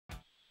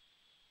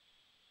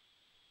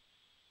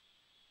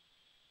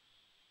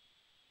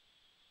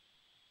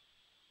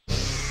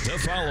The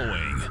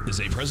following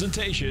is a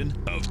presentation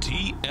of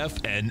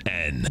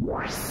TFNN.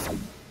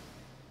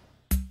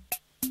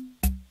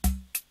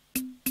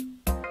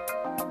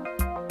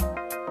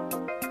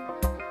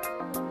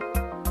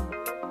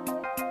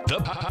 The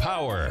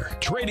Power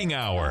Trading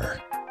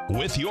Hour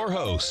with your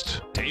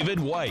host,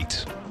 David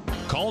White.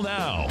 Call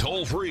now,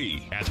 toll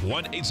free at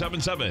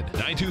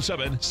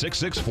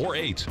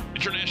 1-877-927-6648.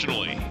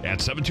 Internationally at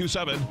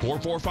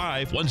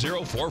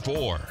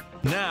 727-445-1044.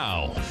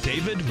 Now,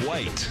 David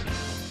White.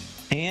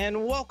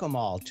 And welcome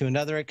all to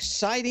another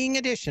exciting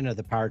edition of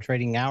the Power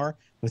Trading Hour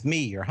with me,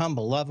 your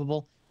humble,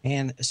 lovable,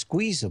 and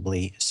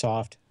squeezably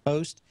soft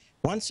host.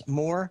 Once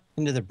more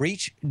into the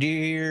breach,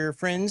 dear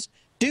friends,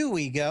 do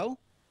we go?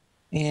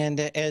 And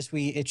as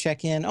we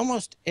check in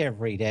almost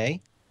every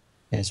day,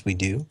 as we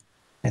do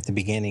at the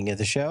beginning of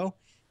the show,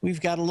 we've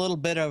got a little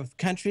bit of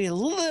country, a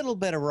little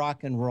bit of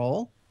rock and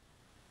roll.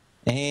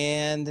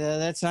 And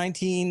that's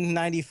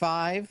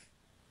 1995.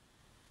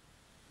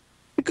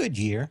 A good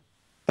year,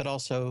 but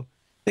also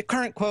the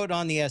current quote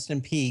on the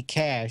S&P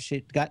cash,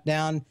 it got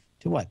down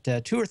to what,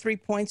 2 or 3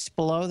 points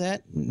below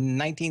that,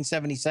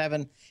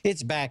 1977.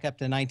 It's back up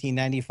to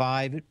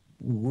 1995. It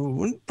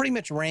pretty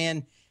much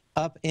ran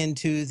up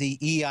into the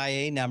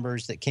EIA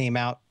numbers that came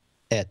out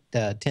at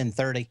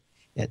 10:30.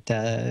 It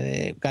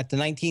got to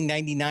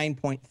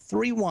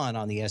 1999.31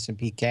 on the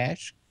S&P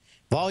cash.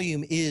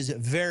 Volume is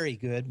very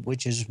good,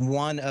 which is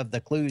one of the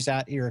clues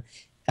out here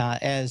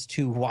as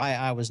to why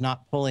I was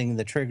not pulling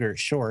the trigger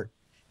short.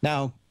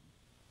 Now,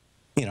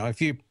 you know,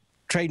 if you're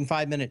trading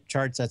 5-minute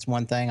charts, that's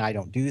one thing. I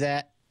don't do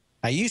that.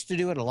 I used to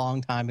do it a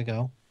long time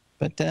ago,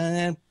 but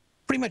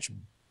pretty much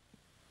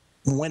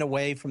went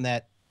away from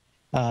that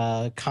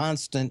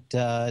constant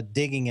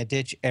digging a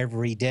ditch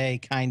every day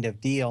kind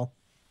of deal.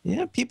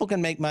 Yeah, people can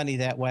make money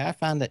that way. I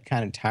found that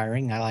kind of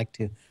tiring. I like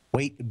to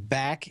wait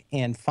back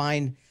and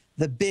find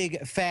the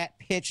big fat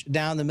pitch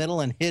down the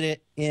middle and hit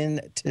it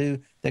into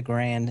the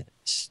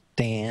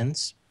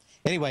grandstands.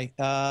 Anyway,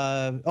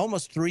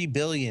 almost 3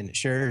 billion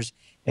shares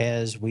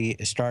as we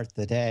start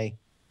the day.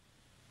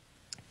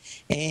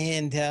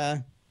 And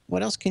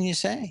what else can you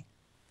say?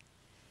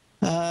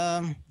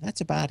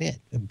 That's about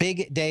it. A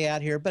big day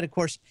out here. But, of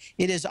course,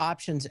 it is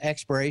options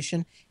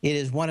expiration. It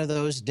is one of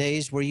those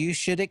days where you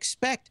should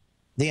expect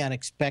the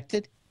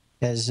unexpected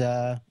as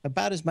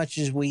about as much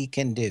as we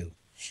can do.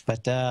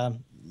 But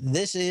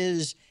this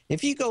is,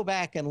 if you go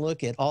back and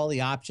look at all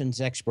the options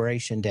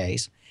expiration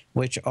days,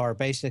 which are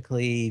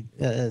basically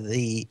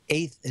the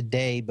 8th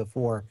day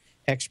before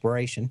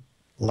expiration,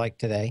 like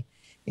today.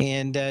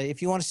 And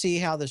if you want to see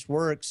how this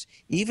works,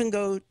 even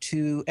go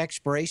to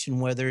expiration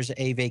where there's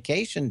a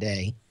vacation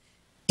day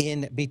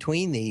in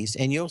between these,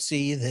 and you'll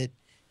see that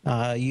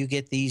you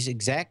get these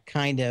exact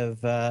kind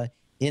of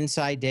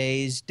inside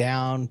days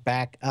down,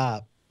 back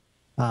up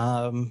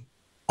on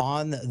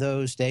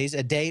those days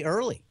a day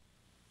early.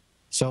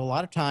 So a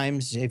lot of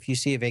times, if you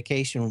see a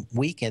vacation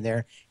week in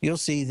there, you'll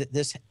see that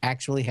this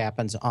actually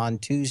happens on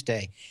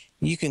Tuesday.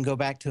 You can go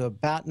back to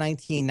about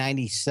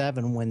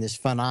 1997 when this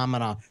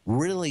phenomena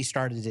really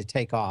started to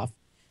take off.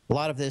 A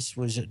lot of this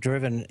was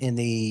driven in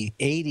the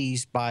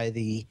 80s by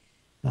the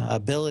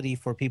ability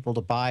for people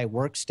to buy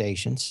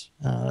workstations,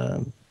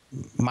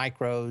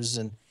 micros,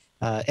 and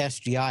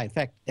SGI. In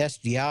fact,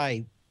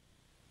 SGI,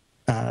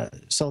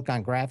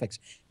 Silicon Graphics,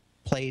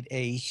 played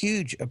a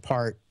huge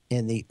part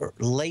in the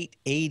late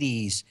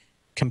 80s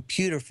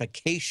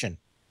computerification,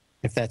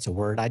 if that's a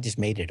word. I just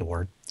made it a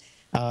word,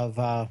 of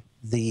the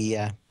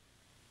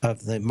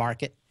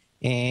market.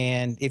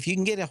 And if you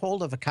can get a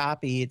hold of a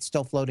copy, it's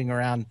still floating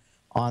around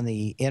on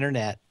the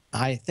internet.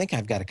 I think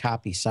I've got a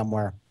copy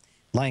somewhere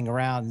laying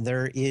around.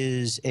 There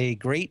is a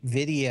great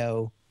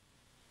video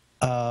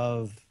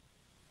of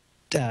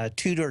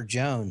Tudor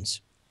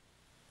Jones.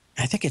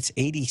 I think it's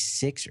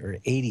 86 or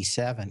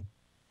 87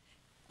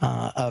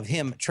 of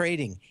him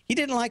trading. He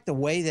didn't like the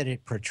way that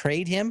it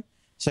portrayed him,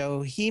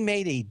 so he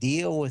made a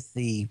deal with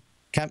the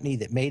company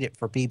that made it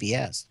for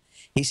PBS.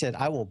 He said,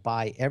 I will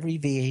buy every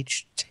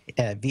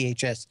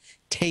VHS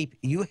tape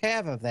you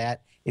have of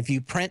that if you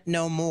print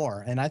no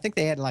more. And I think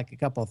they had like a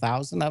couple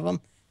thousand of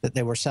them that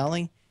they were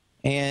selling,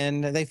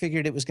 and they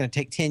figured it was going to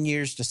take 10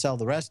 years to sell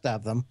the rest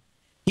of them.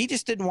 He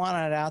just didn't want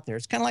it out there.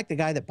 It's kind of like the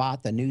guy that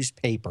bought the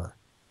newspaper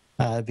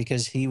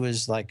because he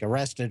was like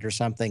arrested or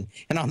something.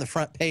 And on the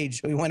front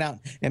page, we went out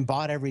and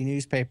bought every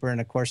newspaper,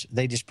 and of course,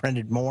 they just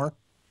printed more.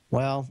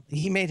 Well,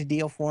 he made a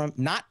deal for him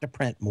not to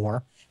print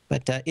more,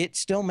 but it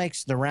still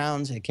makes the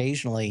rounds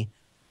occasionally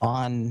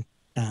on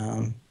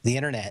the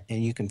internet,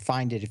 and you can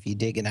find it if you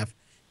dig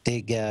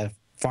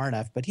far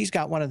enough. But he's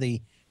got one of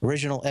the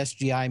original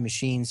SGI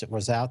machines that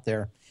was out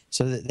there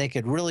so that they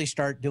could really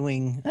start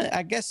doing,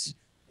 I guess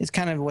it's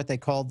kind of what they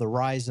called the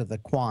rise of the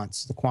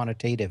quants, the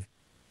quantitative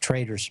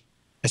traders,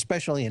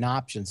 especially in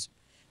options.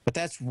 But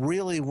that's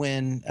really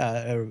when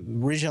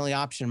originally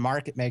option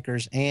market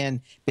makers and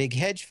big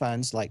hedge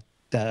funds like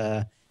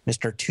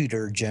Mr.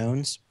 Tudor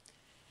Jones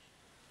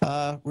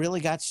really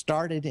got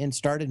started and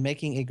started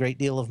making a great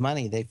deal of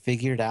money. They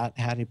figured out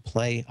how to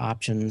play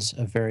options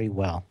very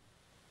well.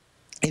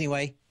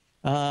 Anyway,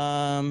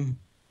 What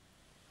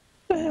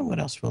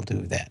else will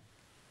do that?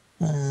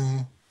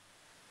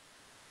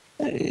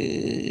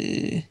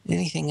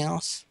 Anything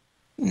else?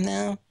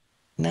 No.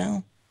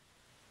 I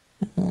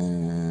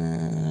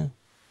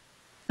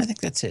think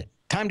that's it.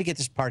 Time to get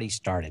this party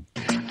started.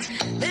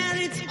 And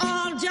it's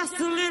all just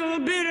a little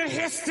bit of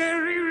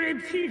history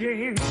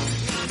repeating.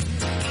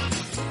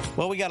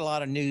 Well, we got a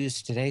lot of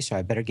news today, so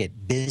I better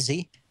get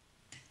busy.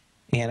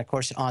 And, of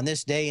course, on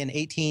this day in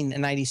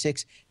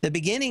 1896, the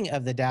beginning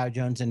of the Dow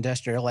Jones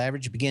Industrial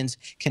Average begins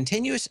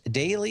continuous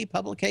daily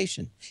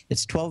publication.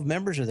 Its 12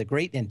 members are the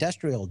great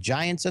industrial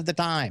giants of the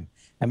time.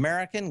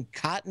 American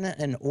Cotton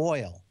and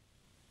Oil.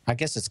 I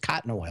guess it's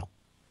cotton oil.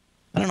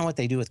 I don't know what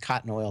they do with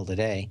cotton oil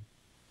today.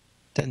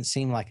 Doesn't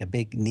seem like a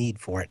big need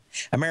for it.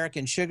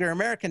 American Sugar,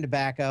 American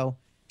Tobacco,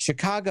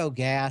 Chicago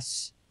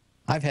Gas.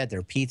 I've had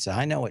their pizza.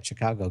 I know what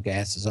Chicago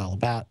Gas is all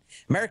about.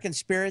 American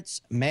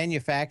Spirits,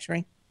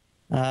 Manufacturing.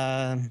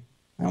 I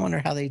wonder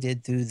how they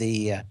did through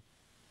the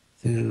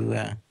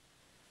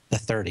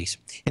 30s.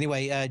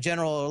 Anyway,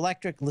 General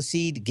Electric,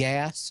 Lucide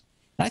Gas.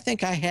 I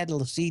think I had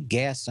Lucide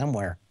Gas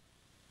somewhere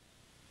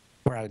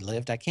where I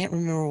lived. I can't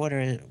remember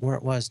where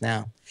it was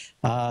now.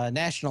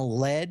 National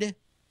Lead. Of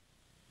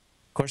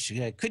course,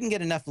 you couldn't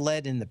get enough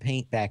lead in the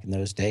paint back in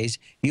those days.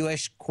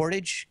 U.S.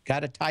 Cordage, got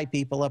to tie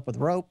people up with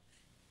rope.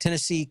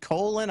 Tennessee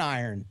Coal and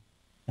Iron.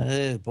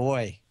 Oh,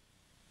 boy.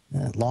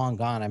 Long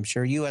gone, I'm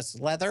sure. U.S.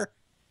 Leather.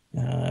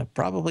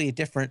 Probably a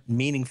different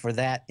meaning for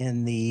that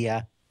in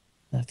the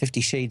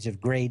 50 Shades of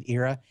Grey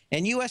era.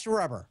 And U.S.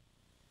 Rubber.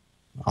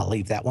 I'll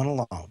leave that one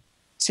alone.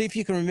 See if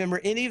you can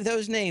remember any of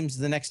those names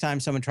the next time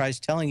someone tries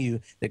telling you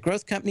that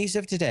growth companies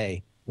of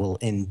today will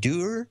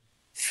endure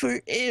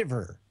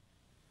forever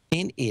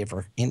and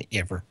ever and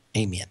ever.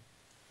 Amen.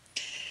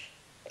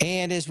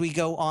 And as we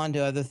go on to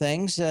other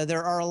things,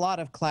 there are a lot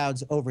of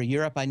clouds over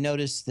Europe. I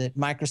noticed that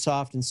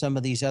Microsoft and some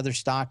of these other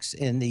stocks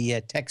in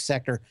the tech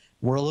sector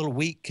were a little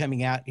weak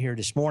coming out here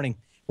this morning.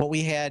 What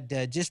we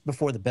had just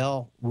before the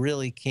bell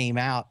really came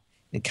out,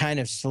 it kind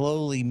of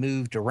slowly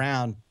moved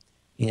around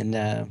in,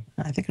 I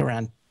think,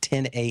 around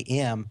 10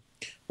 a.m.,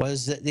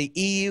 was that the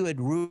EU had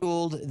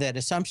ruled that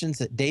assumptions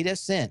that data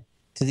sent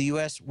to the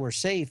U.S. were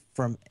safe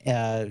to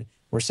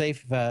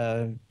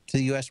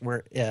the U.S.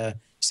 were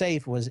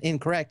safe was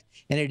incorrect,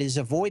 and it has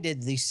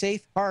avoided the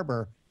safe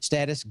harbor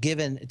status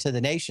given to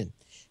the nation.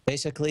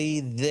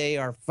 Basically, they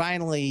are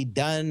finally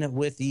done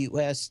with the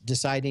U.S.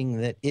 deciding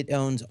that it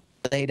owns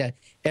data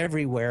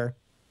everywhere,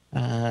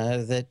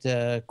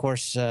 of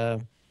course,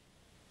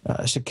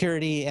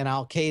 security and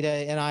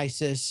Al-Qaeda and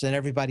ISIS and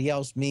everybody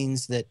else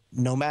means that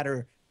no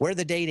matter where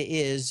the data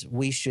is,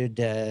 we should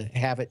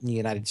have it in the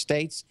United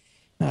States,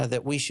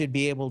 that we should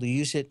be able to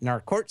use it in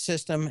our court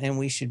system, and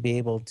we should be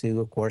able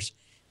to, of course,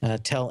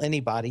 tell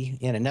anybody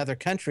in another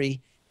country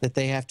that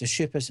they have to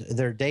ship us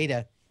their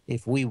data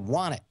if we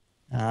want it.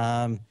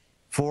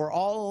 For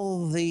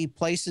all the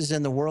places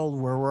in the world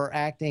where we're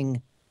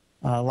acting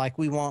like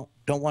we don't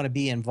want to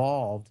be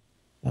involved,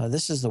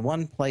 this is the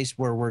one place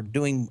where we're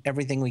doing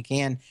everything we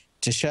can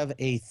to shove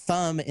a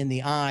thumb in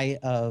the eye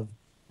of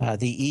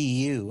the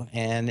EU.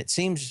 And it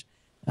seems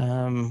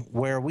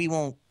where we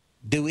won't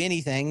do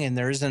anything and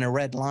there isn't a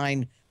red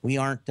line we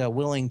aren't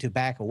willing to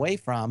back away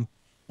from,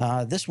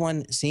 this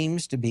one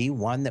seems to be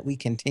one that we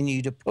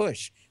continue to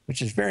push,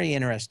 which is very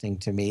interesting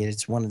to me.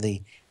 It's one of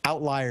the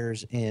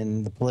outliers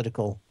in the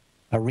political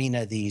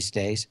arena these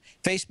days.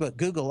 Facebook,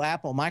 Google,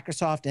 Apple,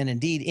 Microsoft, and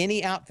indeed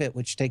any outfit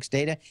which takes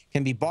data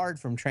can be barred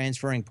from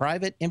transferring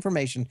private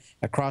information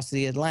across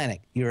the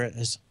Atlantic.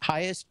 Europe's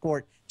highest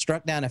court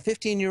struck down a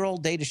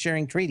 15-year-old data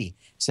sharing treaty,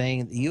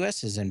 saying the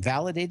U.S. has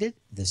invalidated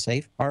the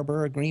Safe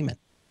Harbor Agreement.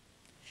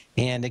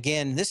 And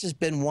again, this has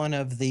been one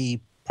of the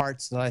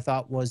parts that I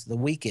thought was the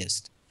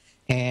weakest.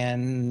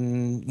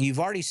 And you've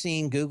already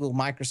seen Google,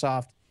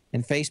 Microsoft,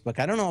 and Facebook.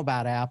 I don't know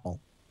about Apple.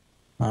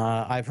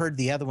 I've heard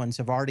the other ones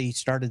have already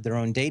started their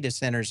own data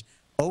centers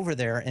over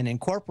there and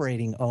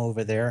incorporating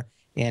over there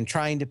and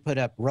trying to put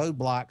up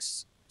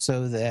roadblocks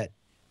so that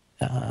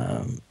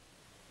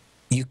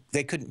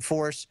they couldn't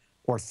force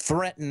or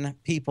threaten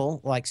people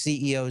like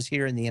CEOs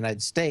here in the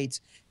United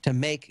States to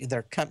make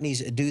their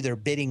companies do their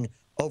bidding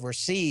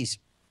overseas.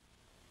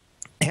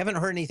 I haven't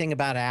heard anything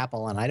about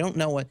Apple, and I don't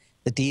know what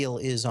the deal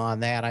is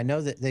on that. I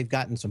know that they've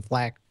gotten some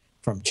flack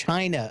from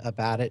China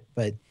about it,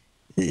 but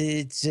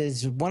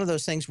it's one of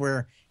those things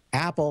where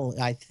Apple,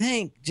 I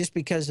think, just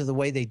because of the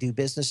way they do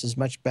business, is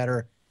much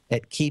better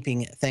at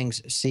keeping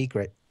things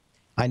secret.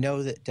 I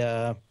know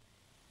that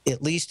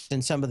at least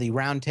in some of the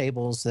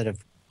roundtables that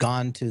have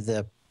gone to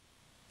the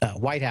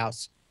White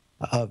House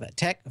of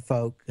tech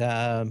folk,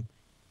 the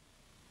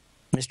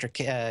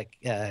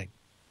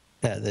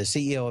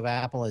CEO of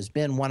Apple has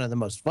been one of the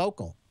most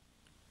vocal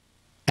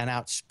and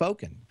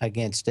outspoken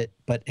against it,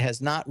 but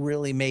has not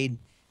really made,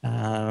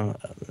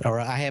 or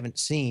I haven't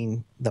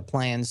seen the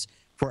plans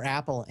for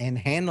Apple in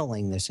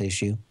handling this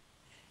issue.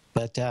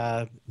 But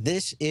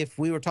this, if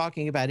we were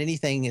talking about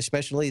anything,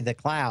 especially the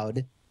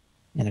cloud,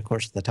 and of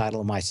course the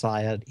title of my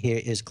slide here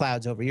is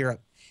Clouds Over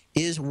Europe,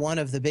 is one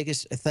of the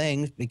biggest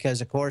things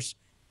because, of course,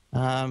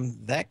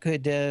 that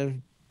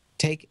could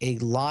take a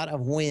lot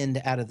of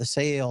wind out of the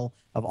sail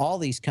of all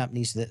these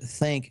companies that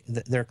think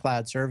that their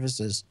cloud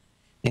services,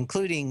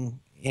 including,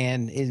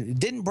 and it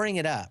didn't bring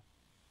it up,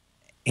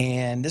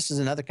 and this is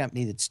another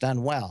company that's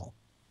done well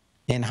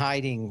in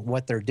hiding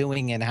what they're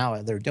doing and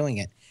how they're doing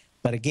it.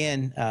 But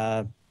again,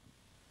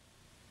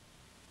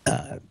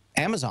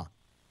 Amazon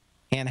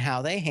and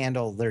how they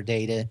handle their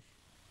data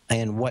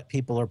and what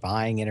people are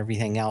buying and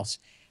everything else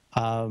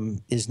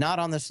is not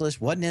on this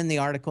list, wasn't in the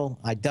article.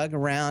 I dug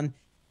around,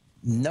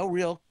 no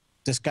real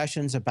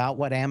discussions about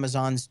what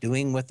Amazon's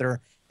doing with their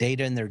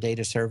data and their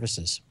data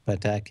services,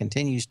 but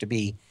continues to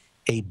be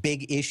a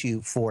big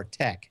issue for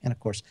tech. And of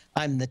course,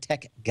 I'm the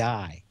tech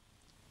guy.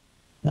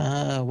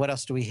 What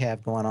else do we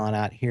have going on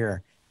out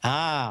here?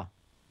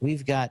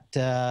 We've got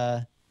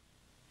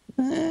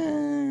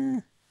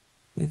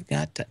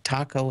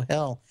Taco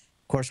Hell.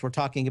 Of course, we're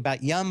talking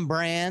about Yum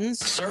Brands.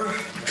 Sir,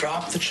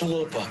 drop the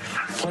chalupa.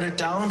 Put it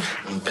down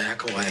and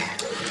back away.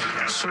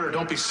 Sir,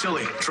 don't be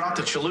silly. Drop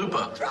the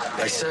chalupa.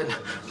 I said,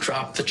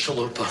 drop the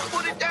chalupa.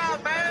 Put it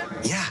down, man.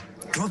 Yeah,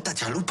 drop the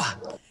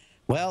chalupa.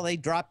 Well, they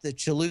dropped the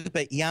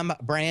chalupa at Yum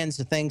Brands.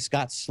 The things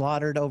got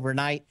slaughtered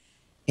overnight.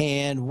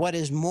 And what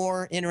is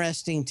more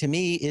interesting to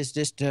me is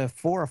just 4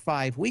 or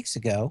 5 weeks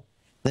ago,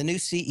 the new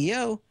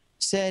CEO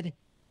said,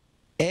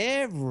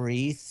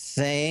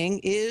 everything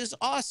is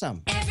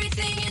awesome.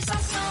 Everything is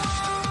awesome.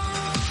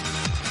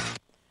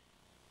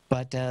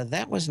 But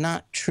that was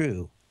not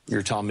true.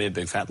 You're telling me a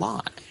big fat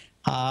lie.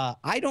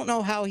 I don't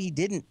know how he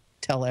didn't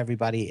tell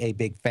everybody a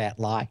big fat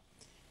lie.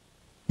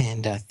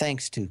 And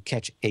thanks to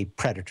Catch a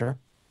Predator,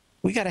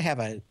 we got to have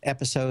an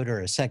episode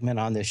or a segment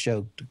on this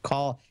show to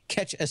call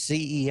Catch a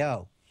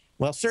CEO.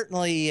 Well,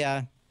 certainly,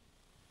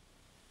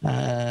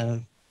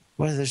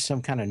 there's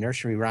some kind of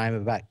nursery rhyme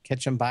about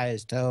catch him by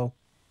his toe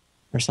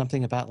or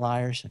something about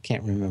liars. I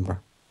can't remember.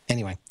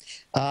 Anyway,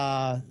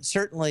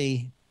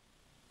 certainly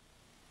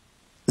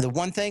the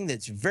one thing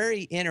that's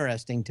very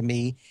interesting to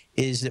me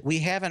is that we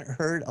haven't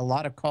heard a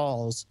lot of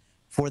calls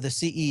for the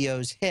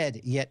CEO's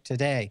head yet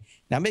today.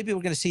 Now, maybe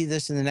we're going to see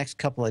this in the next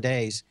couple of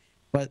days,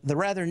 but the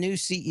rather new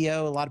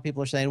CEO, a lot of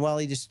people are saying, well,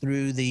 he just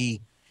threw the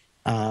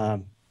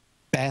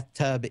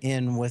bathtub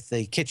in with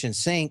the kitchen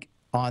sink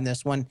on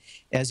this one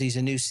as he's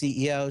a new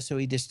CEO, so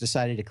he just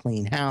decided to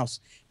clean house.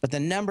 But the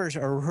numbers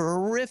are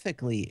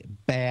horrifically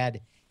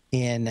bad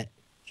in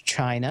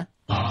China.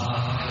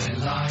 I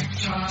like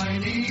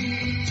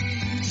Chinese.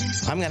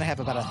 I'm going to have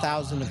about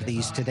 1,000 of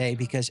these today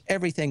because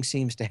everything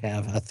seems to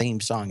have a theme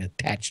song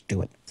attached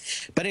to it.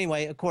 But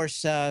anyway, of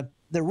course, they're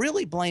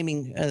really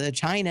blaming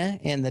China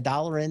and the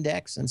dollar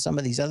index and some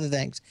of these other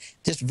things.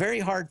 Just very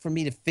hard for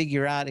me to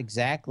figure out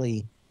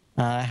exactly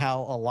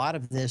how a lot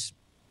of this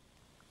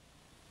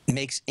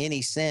makes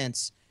any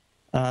sense.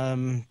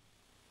 I'm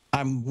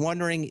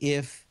wondering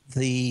if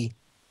the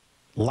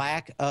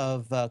lack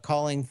of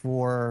calling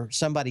for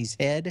somebody's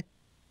head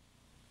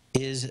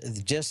is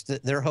just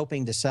that they're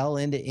hoping to sell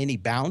into any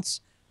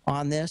bounce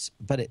on this.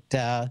 But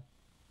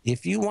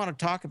if you want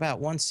to talk about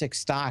 1/6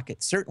 stock,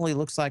 it certainly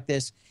looks like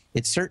this.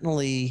 It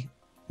certainly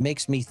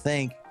makes me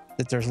think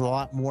that there's a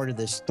lot more to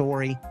this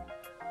story.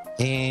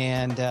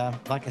 And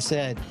like I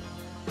said,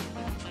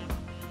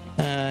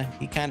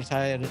 he kind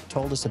of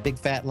told us a big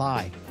fat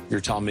lie.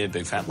 You're telling me a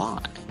big fat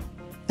lie.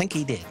 I think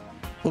he did.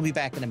 We'll be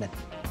back in a minute.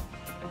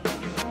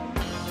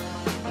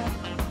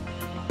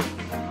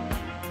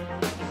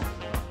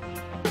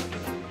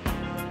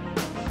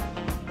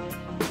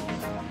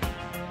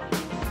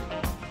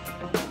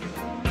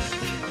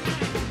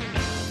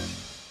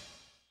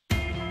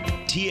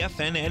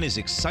 TFNN is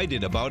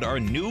excited about our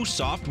new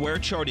software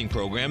charting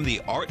program,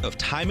 The Art of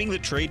Timing the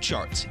Trade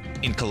Charts.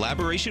 In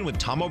collaboration with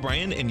Tom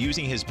O'Brien and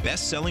using his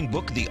best-selling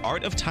book, The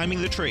Art of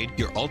Timing the Trade,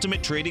 Your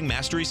Ultimate Trading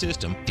Mastery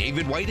System,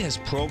 David White has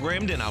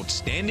programmed an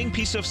outstanding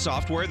piece of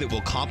software that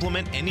will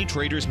complement any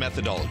trader's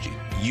methodology.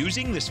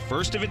 Using this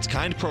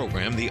first-of-its-kind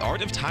program, The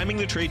Art of Timing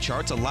the Trade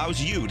Charts allows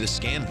you to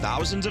scan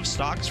thousands of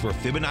stocks for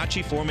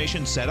Fibonacci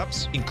formation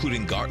setups,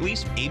 including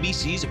Gartley's,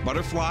 ABC's,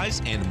 butterflies,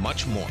 and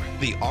much more.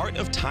 The Art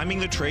of Timing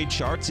the Trade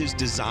Charts is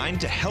designed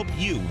to help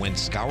you when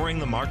scouring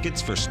the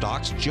markets for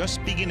stocks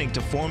just beginning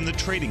to form the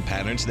trading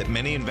patterns that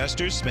many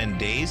investors spend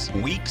days,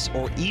 weeks,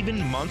 or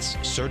even months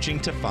searching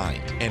to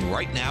find. And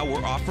right now,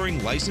 we're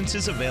offering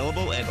licenses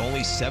available at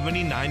only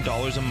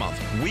 $79 a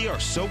month. We are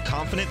so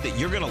confident that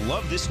you're going to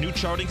love this new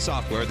charting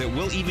software that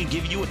will even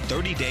give you a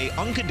 30-day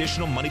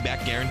unconditional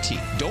money-back guarantee.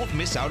 Don't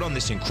miss out on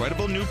this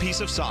incredible new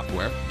piece of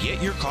software.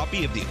 Get your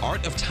copy of The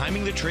Art of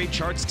Timing the Trade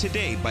Charts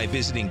today by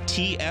visiting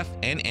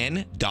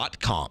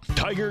TFNN.com.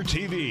 Tiger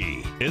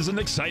TV is an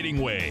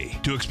exciting way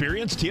to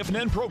experience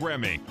TFNN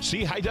programming.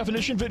 See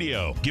high-definition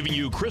video giving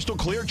you crystal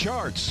clear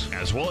charts,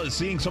 as well as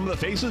seeing some of the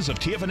faces of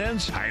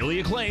TFNN's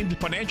highly acclaimed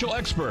financial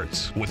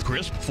experts with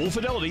crisp,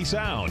 full-fidelity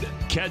sound.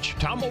 Catch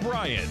Tom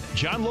O'Brien,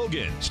 John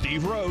Logan,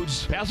 Steve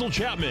Rhodes, Basil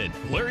Chapman,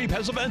 Larry Pesavento,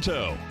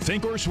 Pesavento,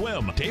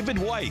 Thinkorswim, David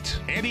White,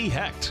 Andy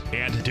Hecht,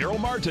 and Daryl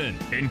Martin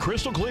in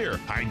crystal clear,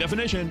 high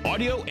definition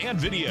audio and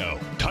video.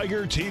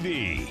 Tiger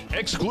TV,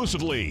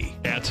 exclusively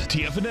at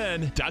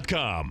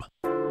TFNN.com.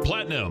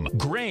 Platinum,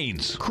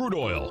 grains, crude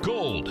oil,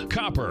 gold,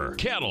 copper,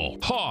 cattle,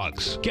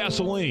 hogs,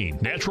 gasoline,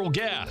 natural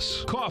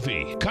gas,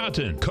 coffee,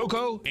 cotton,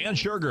 cocoa, and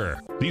sugar.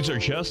 These are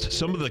just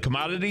some of the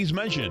commodities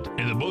mentioned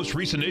in the most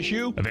recent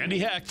issue of Andy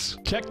Hecht's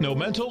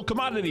Techno-Mental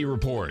Commodity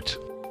Report.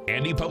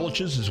 Andy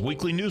publishes his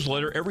weekly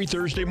newsletter every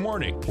Thursday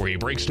morning, where he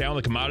breaks down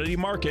the commodity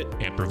market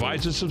and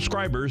provides his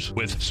subscribers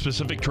with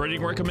specific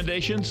trading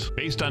recommendations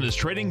based on his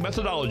trading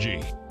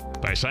methodology.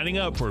 By signing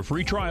up for a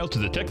free trial to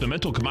the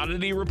Techno-Mental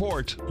Commodity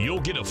Report, you'll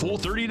get a full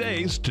 30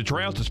 days to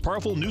try out this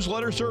powerful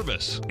newsletter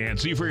service and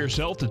see for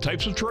yourself the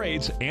types of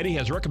trades Andy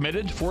has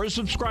recommended for his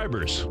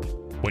subscribers.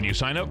 When you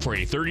sign up for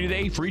a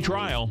 30-day free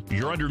trial,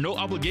 you're under no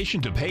obligation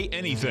to pay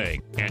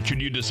anything. And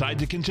should you decide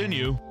to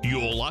continue, you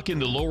will lock in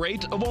the low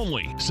rate of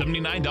only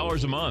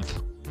 $79 a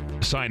month.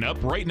 Sign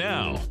up right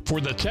now for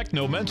the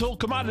Techno-Mental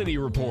Commodity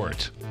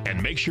Report and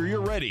make sure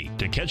you're ready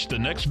to catch the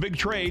next big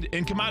trade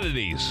in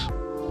commodities.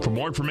 For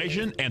more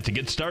information and to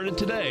get started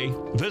today,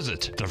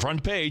 visit the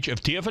front page of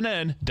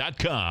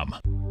TFNN.com.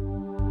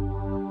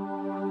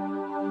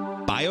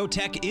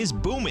 Biotech is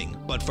booming,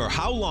 but for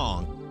how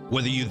long?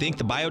 Whether you think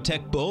the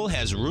biotech bull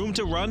has room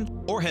to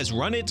run or has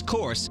run its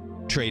course,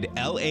 trade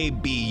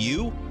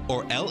LABU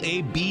or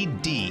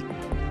LABD.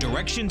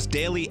 Directions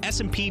Daily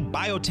S&P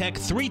Biotech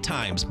 3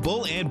 times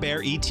bull and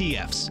bear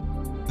ETFs.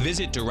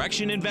 Visit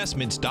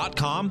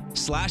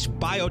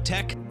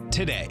directioninvestments.com/biotech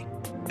today.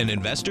 An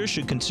investor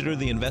should consider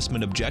the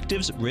investment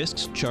objectives,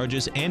 risks,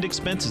 charges, and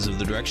expenses of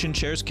the Direction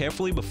shares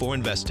carefully before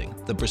investing.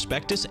 The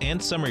prospectus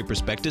and summary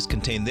prospectus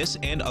contain this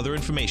and other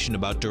information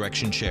about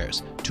Direction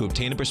shares. To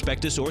obtain a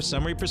prospectus or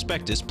summary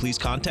prospectus, please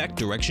contact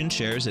Direction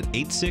shares at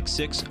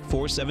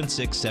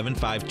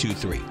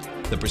 866-476-7523.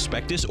 The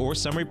prospectus or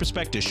summary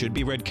prospectus should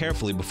be read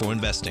carefully before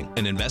investing.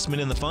 An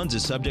investment in the funds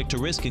is subject to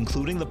risk,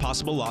 including the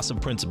possible loss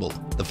of principal.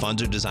 The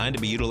funds are designed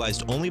to be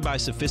utilized only by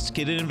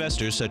sophisticated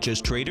investors such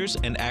as traders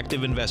and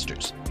active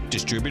investors.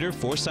 Distributor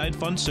Foreside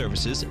Fund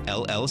Services,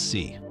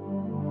 LLC.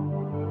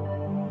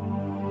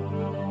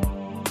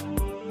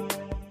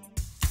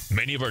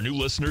 Many of our new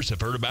listeners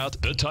have heard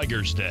about the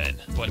Tiger's Den,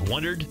 but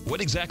wondered,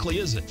 what exactly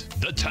is it?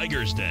 The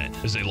Tiger's Den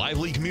is a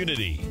lively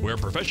community where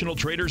professional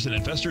traders and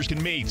investors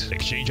can meet,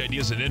 exchange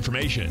ideas and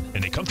information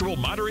in a comfortable,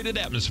 moderated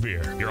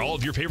atmosphere. Hear all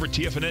of your favorite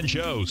TFNN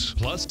shows,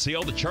 plus see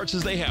all the charts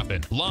as they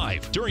happen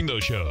live during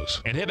those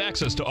shows and have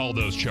access to all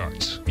those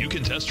charts. You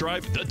can test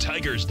drive the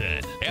Tiger's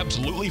Den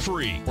absolutely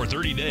free for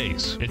 30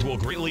 days. It will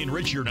greatly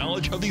enrich your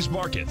knowledge of these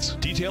markets.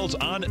 Details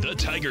on the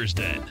Tiger's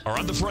Den are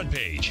on the front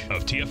page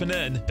of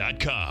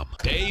TFNN.com.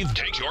 Dave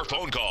takes your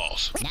phone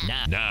calls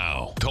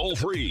now. Toll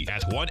free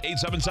at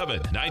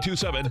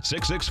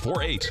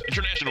 1-877-927-6648.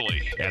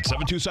 Internationally at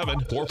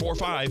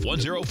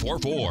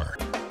 727-445-1044.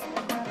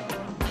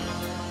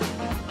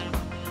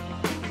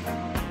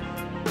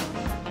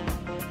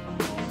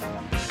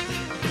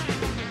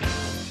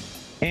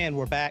 And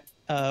we're back.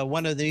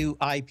 One of the new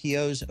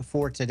IPOs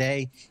for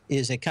today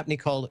is a company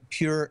called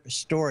Pure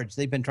Storage.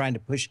 They've been trying to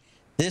push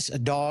this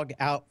dog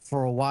out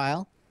for a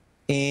while,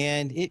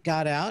 and it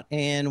got out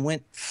and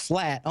went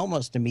flat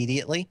almost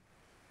immediately.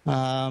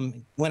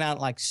 Went out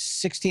like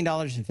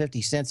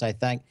 $16.50, I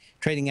think,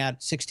 trading out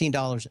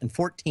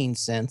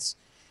 $16.14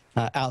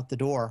 out the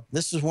door.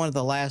 This is one of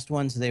the last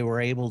ones they were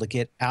able to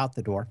get out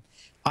the door.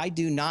 I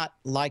do not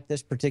like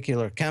this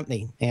particular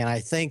company, and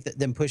I think that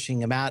them pushing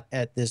them out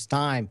at this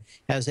time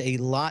has a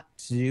lot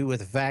to do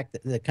with the fact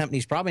that the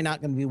company's probably not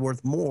going to be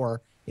worth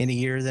more in a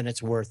year than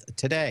it's worth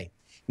today.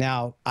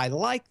 Now, I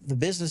like the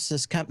business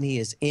this company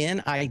is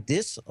in. I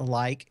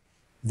dislike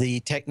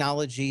the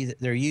technology that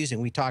they're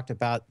using. We talked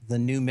about the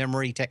new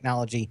memory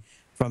technology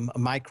from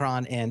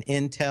Micron and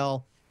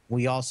Intel.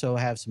 We also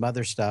have some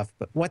other stuff.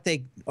 But what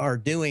they are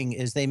doing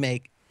is they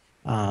make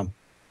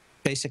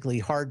basically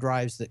hard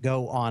drives that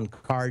go on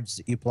cards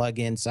that you plug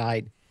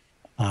inside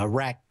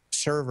rack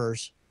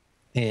servers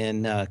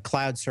in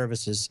cloud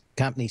services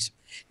companies.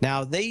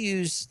 Now, they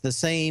use the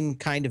same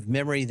kind of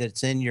memory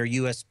that's in your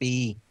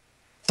USB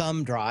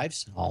thumb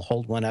drives. I'll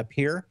hold one up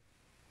here.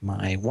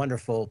 My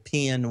wonderful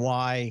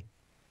PNY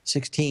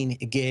 16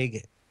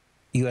 gig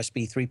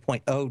USB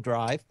 3.0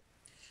 drive.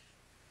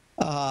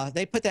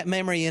 They put that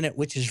memory in it,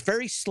 which is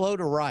very slow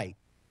to write,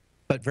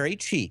 but very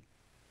cheap,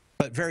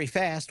 but very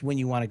fast when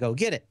you want to go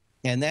get it.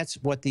 And that's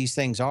what these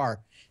things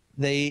are.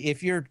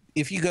 If you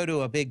go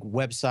to a big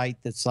website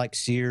that's like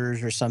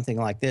Sears or something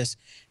like this,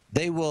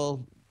 they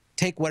will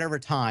take whatever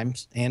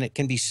times, and it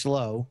can be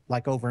slow,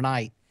 like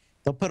overnight.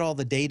 They'll put all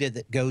the data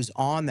that goes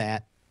on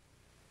that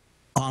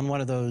on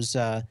one of those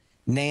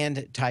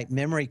NAND-type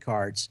memory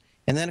cards.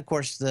 And then, of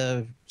course,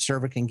 the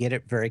server can get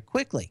it very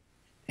quickly.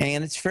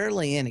 And it's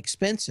fairly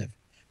inexpensive.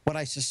 What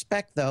I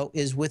suspect, though,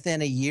 is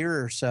within a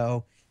year or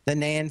so, the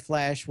NAND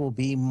flash will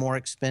be more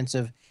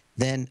expensive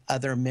than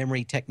other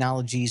memory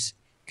technologies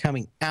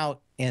coming out,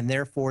 and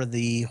therefore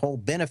the whole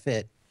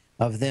benefit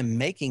of them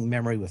making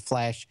memory with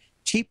flash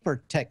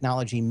cheaper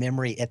technology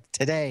memory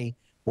today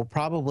will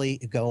probably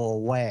go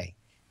away.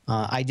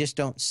 I just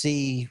don't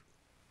see,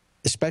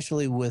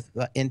 especially with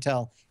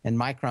Intel and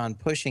Micron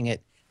pushing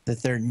it,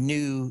 that their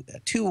new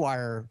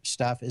two-wire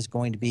stuff is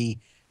going to be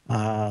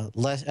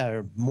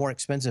more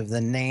expensive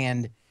than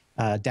NAND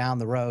down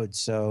the road.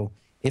 So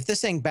if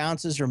this thing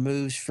bounces or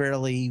moves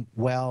fairly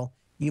well,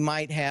 you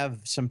might have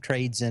some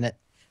trades in it.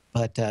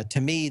 But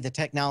to me, the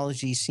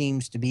technology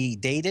seems to be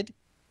dated.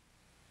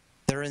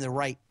 They're in the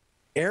right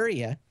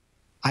area.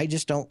 I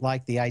just don't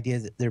like the idea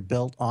that they're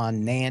built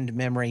on NAND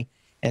memory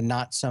and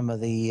not some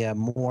of the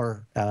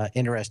more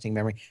interesting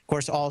memory. Of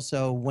course,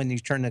 also, when you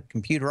turn the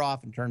computer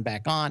off and turn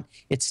back on,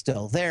 it's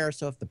still there.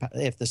 So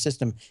if the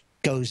system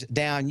goes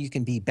down, you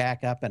can be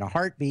back up in a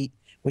heartbeat,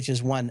 which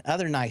is one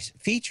other nice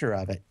feature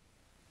of it.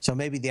 So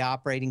maybe the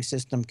operating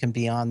system can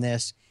be on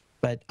this.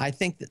 But I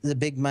think that the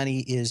big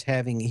money is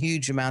having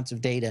huge amounts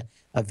of data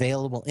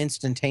available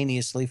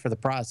instantaneously for the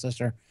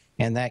processor.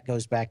 And that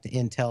goes back to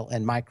Intel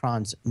and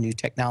Micron's new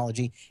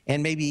technology,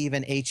 and maybe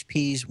even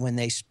HP's when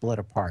they split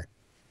apart.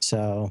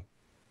 So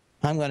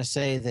I'm going to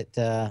say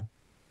that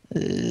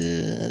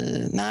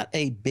not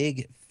a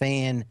big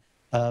fan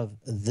of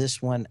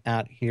this one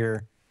out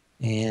here.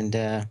 And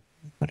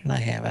what did I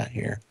have out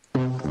here?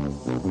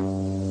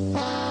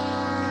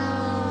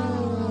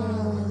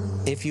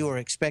 If you were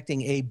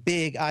expecting a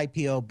big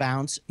IPO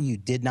bounce, you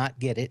did not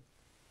get it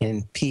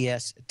in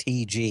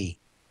PSTG.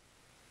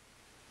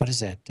 What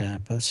is that?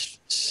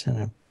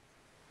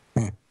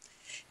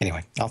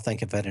 Anyway, I'll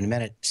think of it in a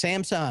minute.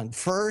 Samsung,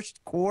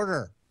 first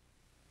quarter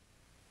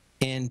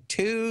in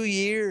 2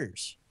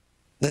 years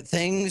that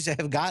things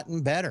have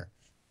gotten better.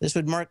 This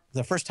would mark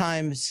the first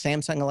time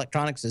Samsung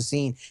Electronics has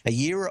seen a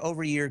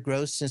year-over-year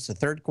growth since the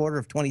third quarter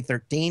of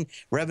 2013.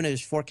 Revenue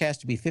is forecast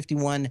to be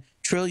 51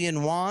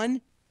 trillion won.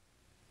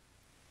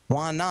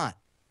 Why not?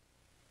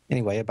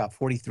 Anyway, about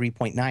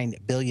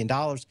 $43.9 billion.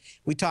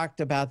 We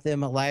talked about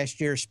them last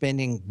year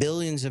spending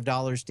billions of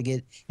dollars to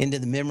get into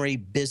the memory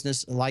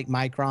business like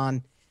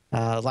Micron,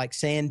 like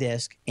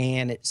SanDisk,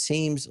 and it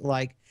seems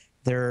like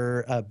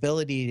their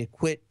ability to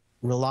quit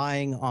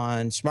relying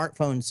on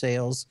smartphone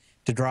sales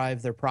to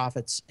drive their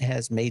profits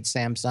has made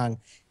Samsung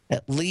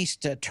at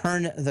least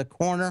turn the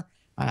corner.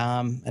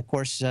 Of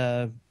course,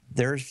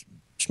 their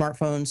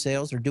smartphone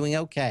sales are doing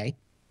okay,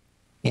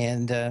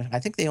 and I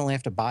think they only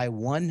have to buy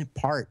one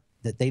part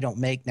that they don't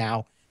make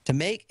now to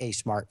make a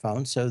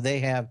smartphone. So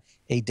they have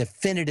a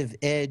definitive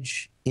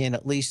edge in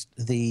at least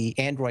the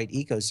Android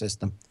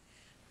ecosystem.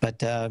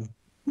 But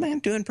man,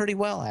 doing pretty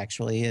well,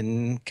 actually,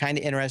 and kind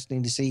of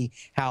interesting to see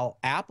how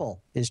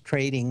Apple is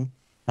trading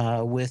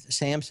with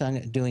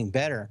Samsung doing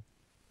better.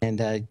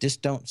 And I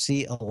just don't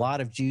see a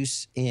lot of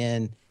juice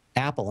in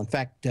Apple. In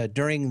fact,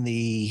 during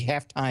the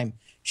halftime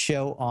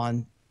show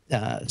on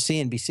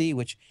CNBC,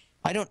 which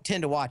I don't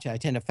tend to watch, I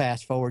tend to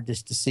fast forward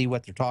just to see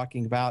what they're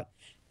talking about,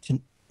 to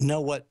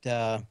know what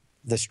the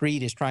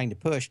street is trying to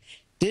push,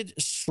 did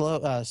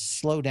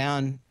slow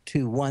down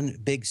to one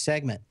big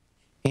segment.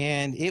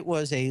 And it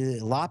was a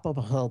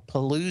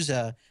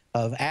Lollapalooza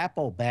of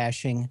Apple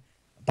bashing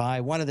by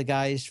one of the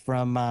guys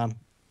from,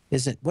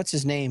 what's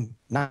his name?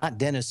 Not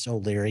Dennis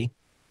O'Leary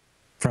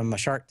from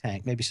Shark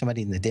Tank. Maybe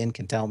somebody in the den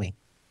can tell me.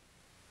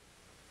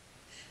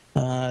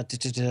 What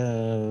is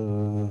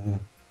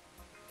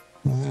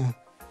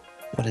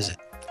it?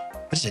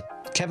 What is it?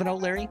 Kevin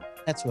O'Leary?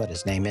 That's what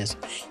his name is.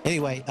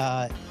 Anyway,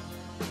 I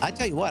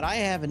tell you what, I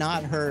have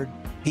not heard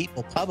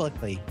people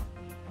publicly,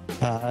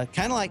 kind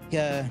of like,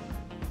 I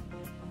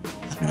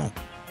don't know,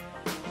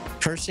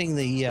 cursing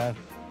the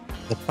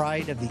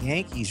pride of the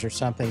Yankees or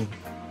something.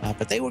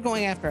 But they were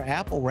going after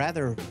Apple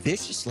rather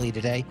viciously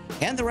today,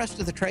 and the rest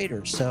of the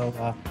traders.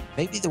 So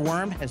maybe the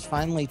worm has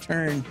finally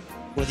turned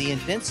for the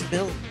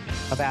invincibility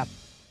of Apple.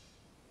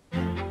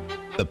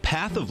 The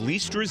Path of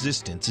Least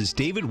Resistance is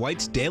David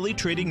White's daily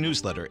trading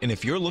newsletter, and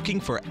if you're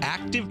looking for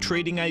active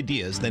trading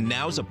ideas, then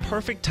now's a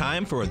perfect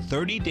time for a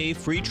 30-day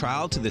free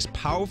trial to this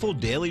powerful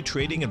daily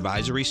trading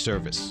advisory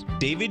service.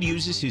 David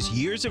uses his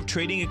years of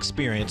trading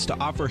experience to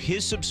offer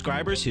his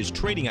subscribers his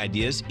trading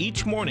ideas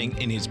each morning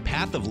in his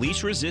Path of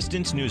Least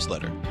Resistance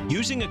newsletter.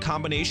 Using a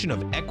combination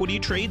of equity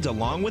trades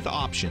along with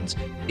options,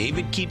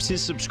 David keeps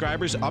his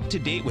subscribers up to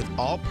date with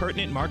all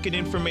pertinent market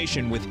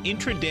information with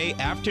intraday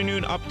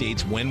afternoon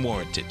updates when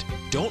warranted.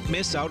 Don't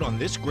miss out on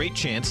this great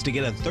chance to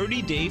get a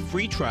 30-day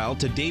free trial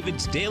to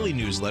David's daily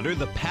newsletter,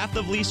 The Path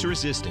of Least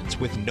Resistance,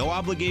 with no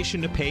obligation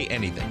to pay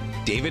anything.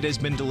 David has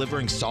been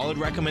delivering solid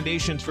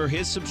recommendations for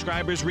his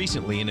subscribers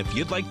recently, and if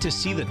you'd like to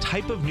see the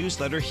type of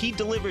newsletter he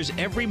delivers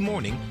every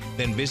morning,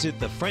 then visit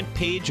the front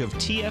page of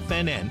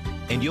TFNN,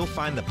 and you'll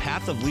find The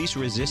Path of Least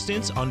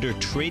Resistance under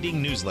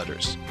Trading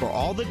Newsletters. For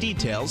all the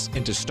details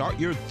and to start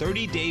your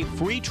 30-day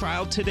free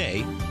trial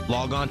today,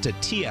 log on to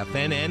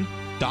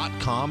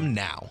TFNN.com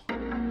now.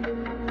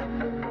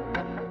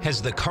 Has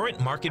the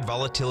current market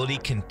volatility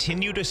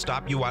continued to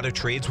stop you out of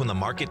trades when the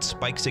market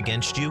spikes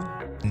against you?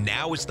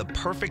 Now is the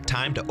perfect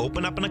time to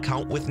open up an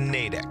account with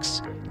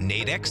Nadex.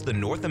 Nadex, the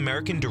North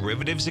American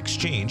Derivatives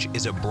Exchange,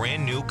 is a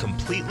brand new,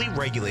 completely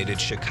regulated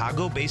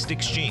Chicago-based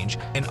exchange,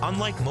 and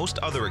unlike most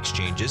other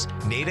exchanges,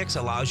 Nadex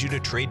allows you to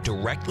trade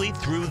directly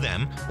through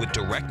them with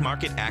direct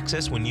market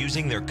access when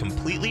using their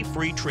completely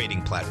free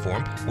trading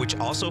platform, which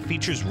also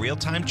features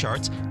real-time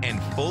charts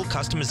and full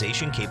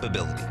customization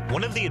capability.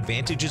 One of the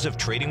advantages of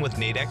trading with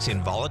Nadex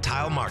in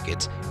volatile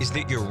markets is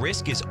that your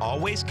risk is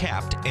always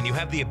capped and you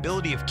have the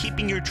ability of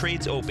keeping your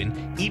trades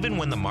open even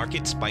when the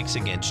market spikes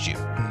against you.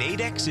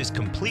 Nadex is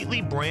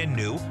completely brand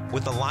new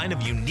with a line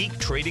of unique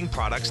trading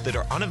products that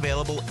are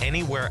unavailable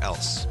anywhere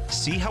else.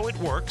 See how it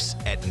works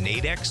at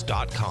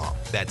nadex.com.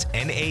 That's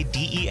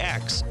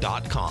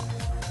NADEX.com.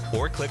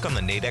 Or click on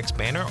the Nadex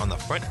banner on the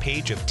front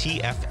page of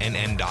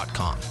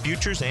TFNN.com.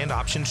 Futures and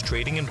options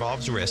trading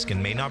involves risk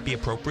and may not be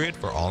appropriate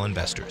for all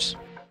investors.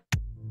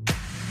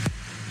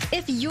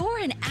 If you're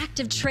an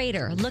active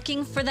trader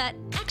looking for that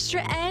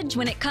extra edge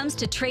when it comes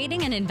to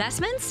trading and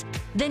investments,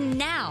 then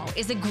now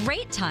is a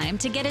great time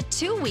to get a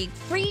 2-week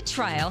free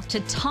trial to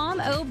Tom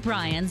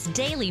O'Brien's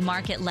daily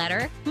market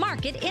letter,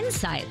 Market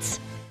Insights.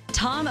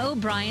 Tom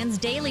O'Brien's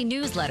daily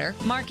newsletter,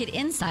 Market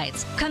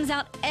Insights, comes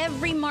out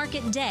every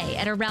market day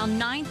at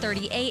around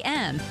 9:30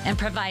 a.m. and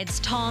provides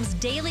Tom's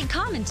daily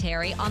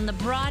commentary on the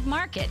broad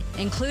market,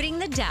 including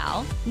the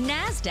Dow,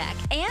 NASDAQ,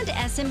 and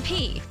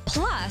S&P,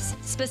 plus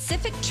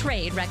specific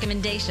trade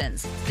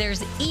recommendations.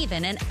 There's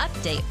even an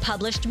update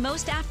published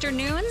most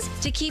afternoons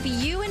to keep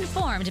you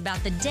informed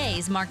about the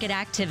day's market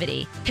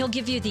activity. He'll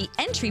give you the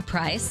entry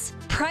price,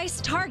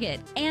 price target,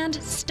 and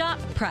stop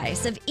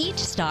price of each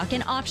stock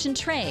and option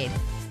trade.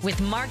 With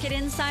Market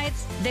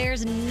Insights,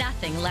 there's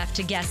nothing left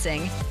to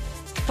guessing.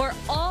 For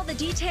all the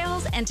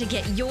details and to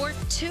get your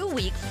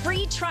 2-week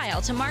free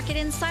trial to Market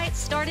Insights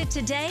started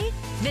today,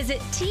 visit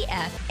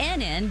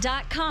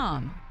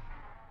TFNN.com.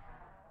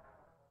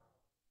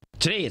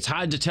 Today, it's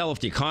hard to tell if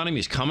the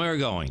economy is coming or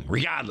going.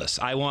 Regardless,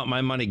 I want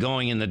my money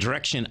going in the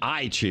direction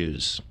I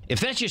choose. If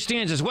that's your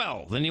stance as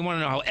well, then you want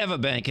to know how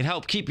Everbank can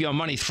help keep your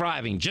money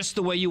thriving just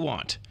the way you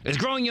want. Is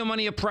growing your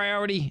money a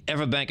priority?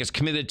 Everbank is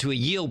committed to a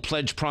yield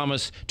pledge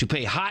promise to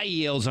pay high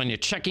yields on your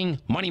checking,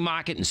 money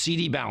market, and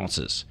CD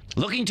balances.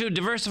 Looking to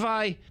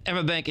diversify?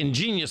 Everbank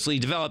ingeniously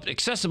developed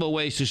accessible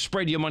ways to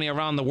spread your money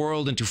around the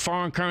world into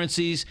foreign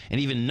currencies and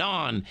even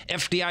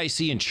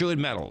non-FDIC insured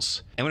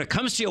metals. And when it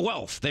comes to your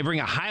wealth, they bring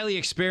a highly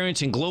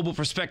experienced and global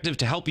perspective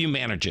to help you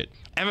manage it.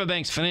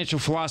 Everbank's financial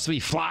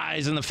philosophy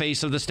flies in the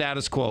face of the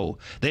status quo.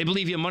 They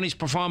believe your money's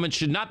performance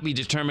should not be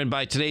determined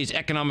by today's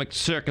economic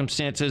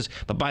circumstances,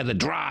 but by the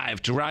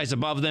drive to rise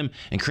above them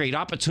and create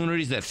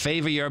opportunities that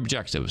favor your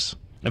objectives.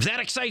 If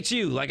that excites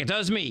you like it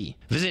does me,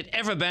 visit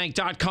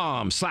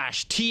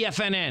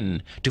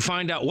everbank.com/TFNN to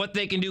find out what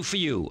they can do for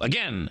you.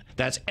 Again,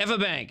 that's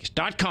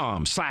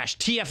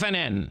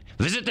everbank.com/TFNN.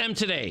 Visit them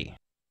today.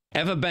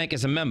 Everbank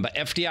is a member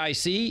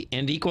FDIC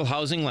and equal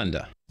housing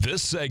lender.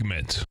 This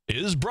segment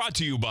is brought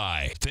to you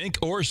by Think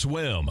or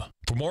Swim.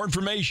 For more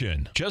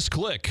information, just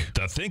click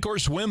the Think or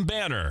Swim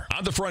banner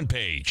on the front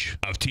page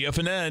of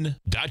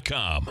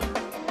TFNN.com.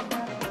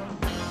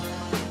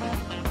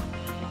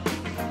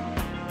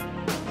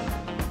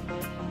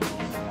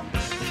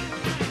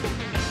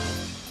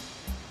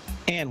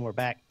 And we're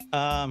back.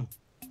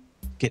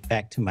 Get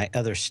back to my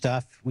other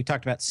stuff. We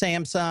talked about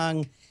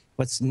Samsung.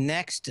 What's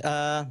next?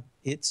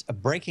 It's a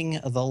breaking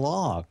the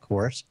law, of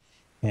course.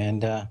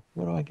 And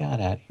what do I got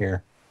out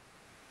here?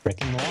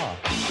 Breaking the law.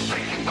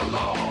 Breaking the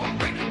law.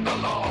 Breaking the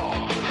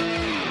law.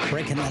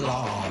 Breaking the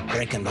law.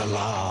 Breaking the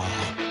law.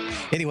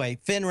 Anyway,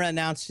 FINRA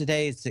announced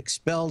today it's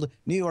expelled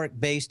New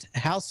York-based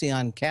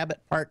Halcyon Cabot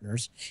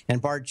Partners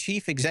and barred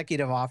Chief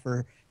Executive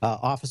Officer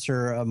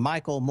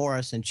Michael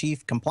Morris and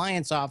Chief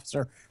Compliance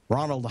Officer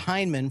Ronald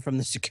Heineman from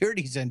the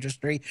securities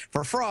industry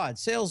for fraud,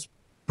 sales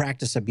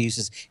practice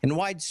abuses, and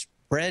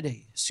widespread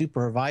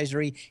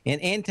supervisory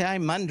and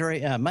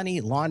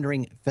anti-money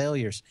laundering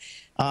failures.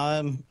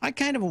 I'm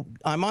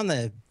on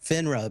the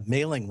FINRA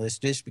mailing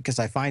list just because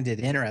I find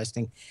it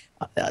interesting.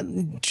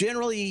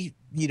 Generally,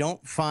 you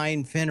don't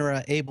find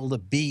FINRA able to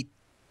beat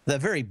the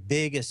very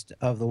biggest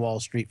of the Wall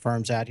Street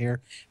firms out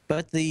here,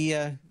 but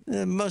the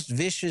most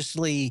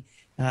viciously,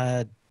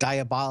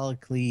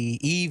 diabolically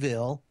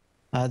evil,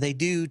 they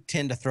do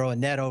tend to throw a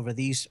net over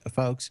these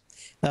folks.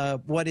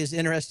 What is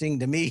interesting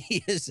to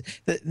me is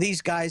that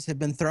these guys have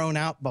been thrown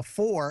out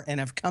before and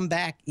have come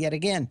back yet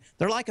again.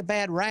 They're like a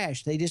bad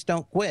rash. They just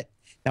don't quit.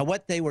 Now,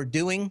 what they were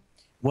doing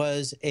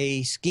was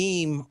a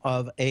scheme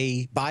of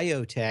a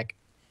biotech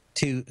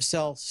to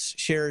sell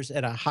shares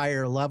at a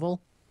higher level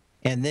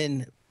and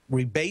then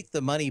rebate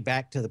the money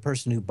back to the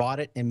person who bought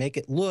it and make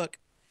it look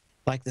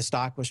like the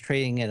stock was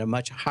trading at a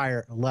much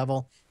higher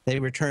level. They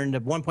returned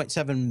a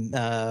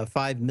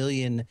 $1.75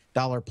 million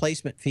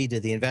placement fee to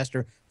the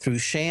investor through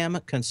sham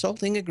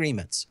consulting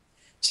agreements.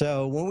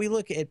 So when we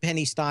look at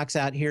penny stocks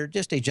out here,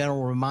 just a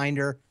general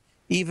reminder,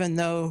 even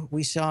though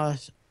we saw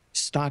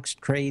stocks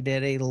trade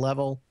at a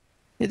level,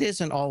 it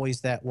isn't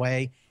always that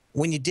way.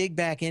 when you dig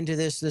back into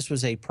this, this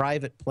was a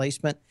private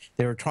placement.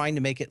 They were trying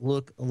to make it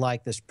look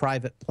like this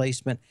private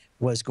placement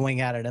was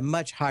going out at a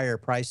much higher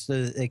price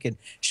so that they could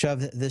shove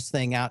this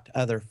thing out to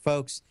other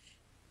folks.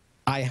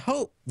 I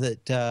hope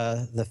that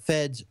the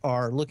feds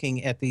are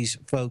looking at these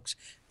folks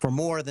for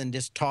more than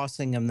just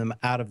tossing them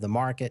out of the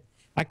market.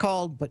 I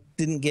called but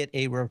didn't get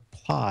a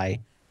reply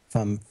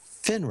from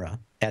FINRA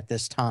at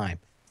this time.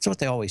 That's what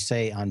they always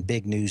say on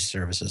big news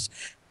services.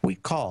 We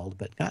called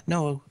but got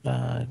no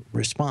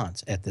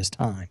response at this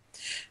time.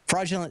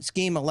 Fraudulent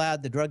scheme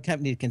allowed the drug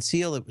company to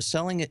conceal it was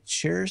selling its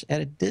shares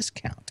at a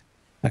discount.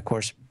 Of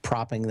course,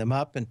 propping them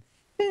up and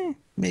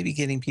maybe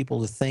getting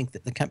people to think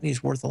that the company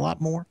is worth a lot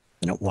more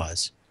than it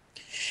was.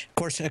 Of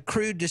course,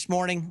 crude this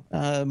morning,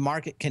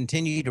 market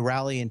continued to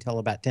rally until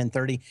about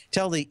 10:30,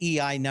 till the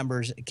EI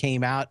numbers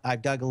came out.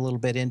 I've dug a little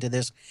bit into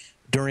this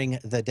during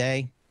the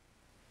day.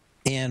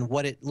 And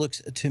what it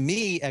looks to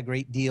me a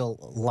great deal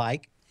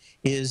like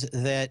is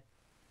that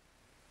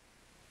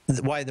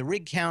why the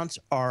rig counts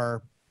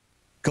are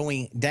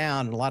going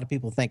down, and a lot of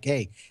people think,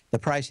 hey, the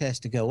price has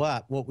to go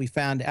up. What we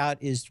found out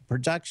is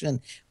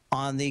production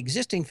on the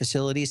existing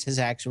facilities has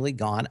actually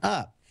gone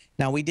up.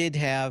 Now, we did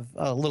have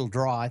a little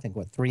draw, I think,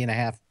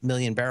 3.5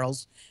 million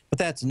barrels, but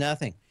that's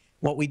nothing.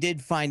 What we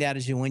did find out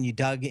is when you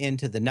dug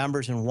into the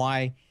numbers and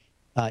why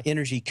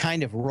energy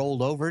kind of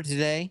rolled over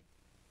today.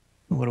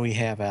 What do we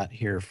have out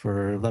here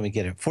for, let me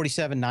get it,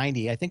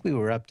 47.90. I think we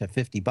were up to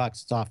 $50.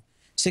 It's off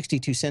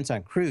 62 cents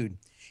on crude.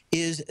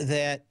 Is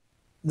that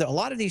a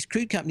lot of these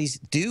crude companies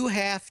do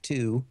have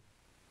to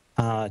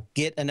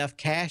get enough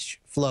cash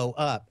flow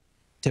up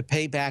to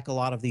pay back a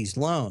lot of these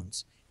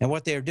loans. And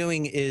what they're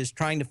doing is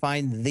trying to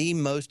find the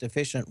most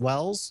efficient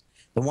wells,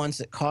 the ones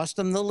that cost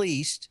them the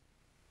least,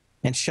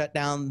 and shut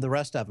down the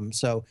rest of them.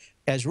 So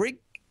as rig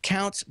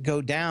counts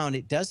go down,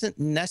 it doesn't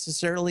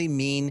necessarily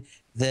mean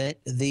that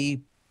the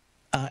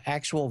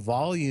actual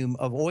volume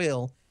of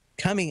oil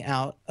coming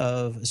out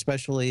of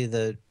especially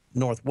the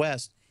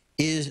Northwest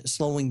is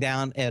slowing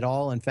down at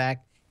all. In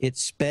fact,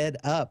 it's sped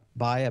up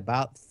by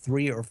about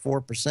 3 or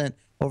 4%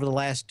 over the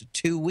last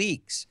 2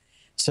 weeks.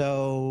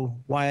 So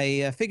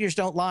why figures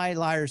don't lie,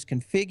 liars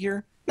can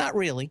figure? Not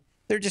really.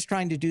 They're just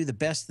trying to do the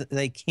best that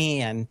they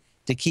can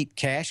to keep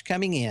cash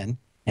coming in,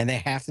 and they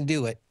have to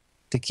do it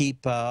to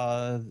keep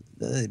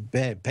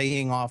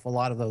paying off a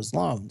lot of those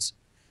loans.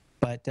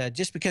 But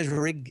just because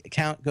rig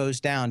count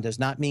goes down does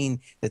not mean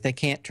that they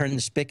can't turn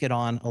the spigot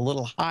on a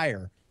little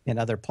higher in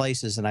other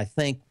places. And I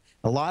think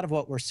a lot of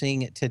what we're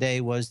seeing today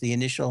was the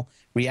initial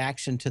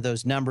reaction to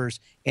those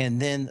numbers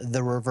and then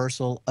the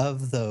reversal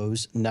of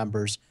those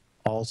numbers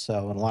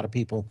also. And a lot of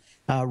people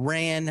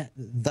ran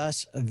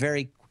thus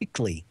very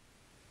quickly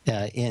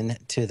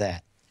into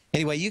that.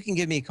 Anyway, you can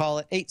give me a call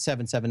at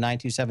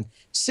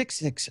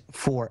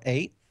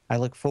 877-927-6648. I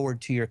look forward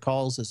to your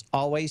calls as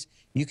always.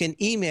 You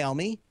can email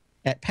me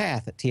at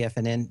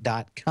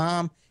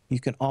path@tfnn.com. You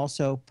can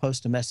also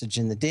post a message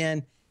in the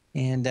den.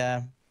 And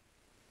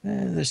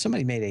there's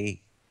somebody made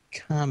a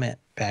comment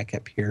back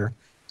up here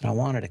that I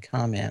wanted to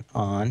comment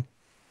on.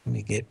 Let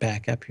me get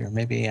back up here.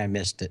 Maybe I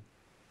missed it.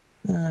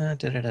 Yeah,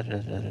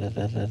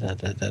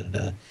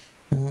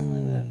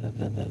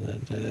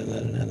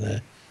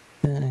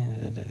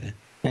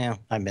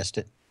 I missed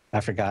it.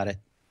 I forgot it.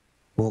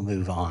 We'll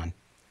move on.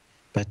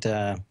 But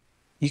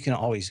you can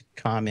always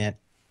comment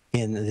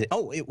in the,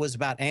 oh, it was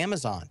about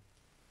Amazon.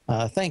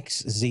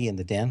 Thanks, Z in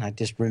the Den. I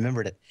just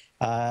remembered it.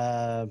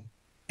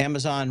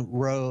 Amazon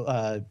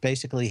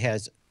basically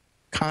has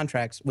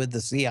contracts with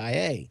the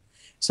CIA.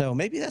 So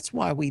maybe that's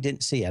why we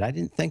didn't see it. I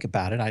didn't think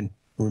about it. I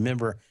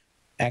remember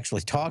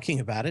actually talking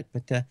about it,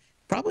 but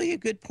probably a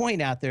good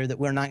point out there that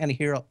we're not going to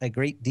hear a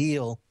great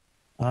deal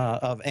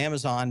of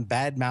Amazon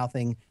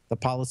bad-mouthing the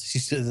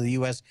policies of the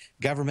U.S.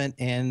 government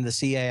and the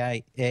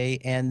CIA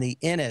and the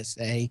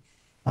NSA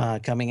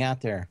coming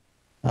out there.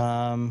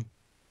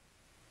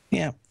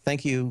 Yeah,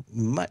 thank you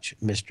much,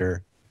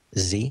 Mr.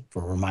 Z,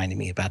 for reminding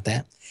me about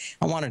that.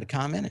 I wanted to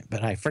comment it,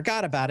 but I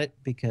forgot about it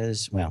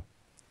because, well,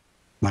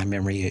 my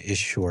memory is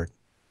short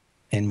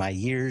and my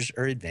years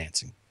are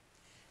advancing.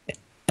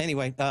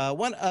 Anyway,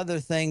 one other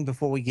thing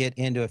before we get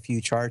into a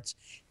few charts.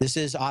 This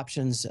is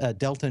options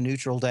delta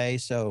neutral day,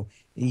 so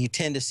you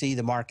tend to see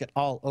the market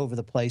all over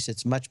the place.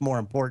 It's much more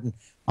important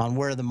on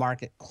where the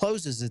market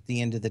closes at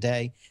the end of the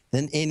day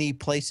than any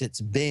place it's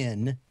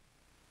been.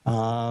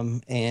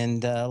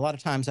 And a lot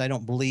of times I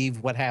don't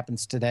believe what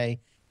happens today,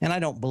 and I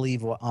don't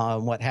believe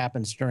what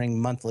happens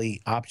during monthly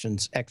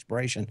options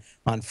expiration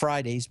on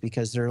Fridays,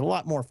 because there are a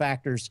lot more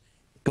factors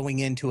going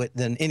into it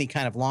than any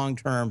kind of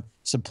long-term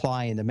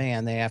supply and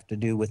demand. They have to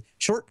do with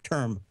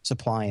short-term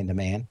supply and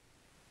demand.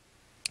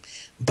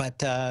 But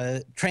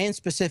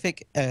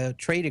Trans-Pacific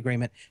Trade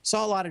Agreement,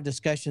 saw a lot of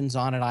discussions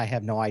on it. I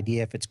have no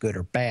idea if it's good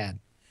or bad.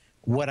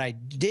 What I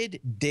did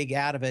dig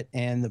out of it,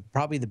 and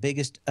probably the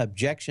biggest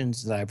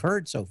objections that I've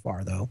heard so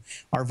far, though,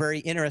 are very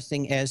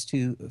interesting as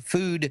to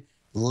food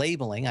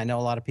labeling. I know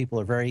a lot of people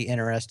are very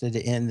interested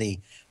in the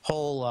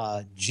whole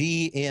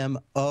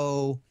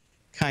GMO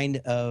kind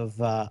of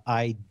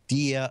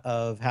idea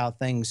of how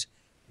things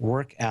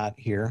work out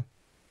here.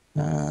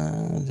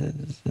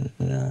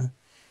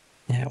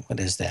 Yeah, what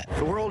is that?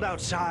 The world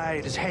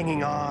outside is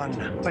hanging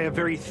on by a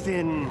very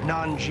thin,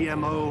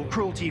 non-GMO,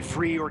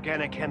 cruelty-free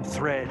organic hemp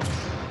thread.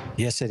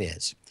 Yes, it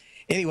is.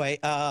 Anyway,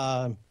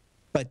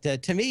 but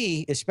to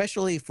me,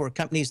 especially for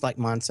companies like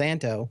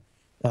Monsanto,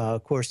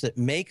 of course, that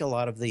make a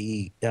lot of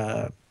the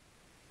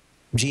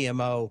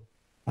GMO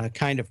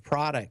kind of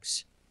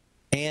products,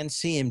 and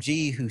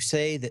CMG, who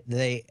say that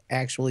they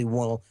actually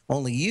will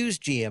only use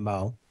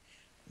GMO,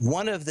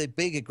 one of the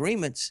big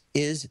agreements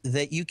is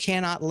that you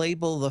cannot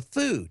label the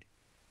food.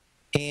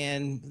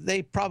 And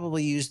they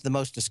probably used the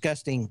most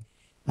disgusting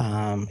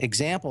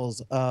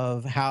examples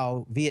of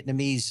how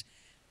Vietnamese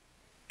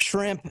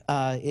shrimp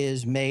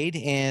is made.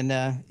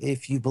 And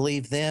if you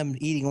believe them,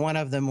 eating one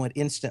of them would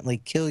instantly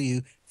kill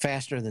you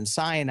faster than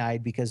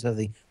cyanide because of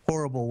the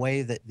horrible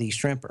way that the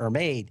shrimp are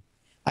made.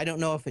 I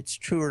don't know if it's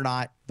true or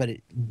not, but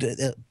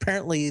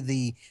apparently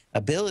the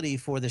ability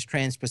for this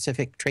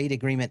Trans-Pacific Trade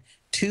Agreement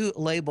to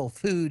label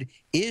food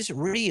is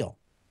real.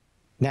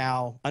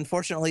 Now,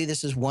 unfortunately,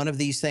 this is one of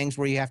these things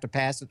where you have to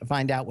pass it to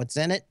find out what's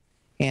in it,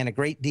 and a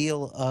great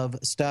deal of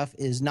stuff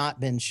has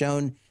not been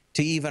shown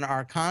to even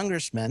our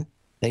congressmen.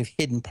 They've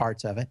hidden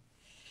parts of it.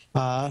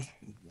 A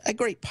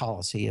great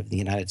policy of the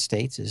United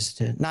States is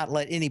to not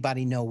let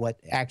anybody know what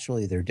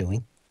actually they're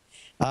doing.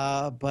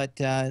 But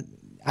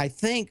I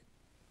think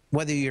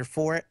whether you're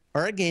for it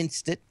or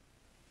against it,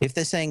 if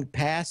this thing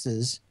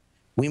passes,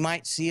 we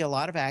might see a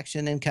lot of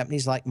action in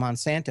companies like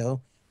Monsanto.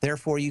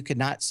 Therefore, you could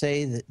not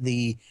say that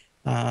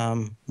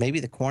maybe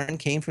the corn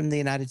came from the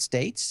United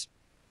States.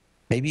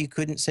 Maybe you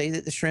couldn't say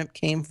that the shrimp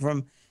came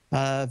from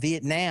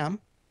Vietnam,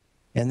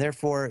 and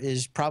therefore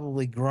is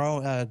probably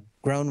grown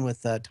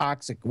with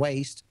toxic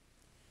waste.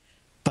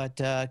 But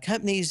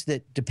companies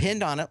that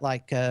depend on it,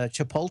 like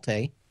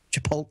Chipotle,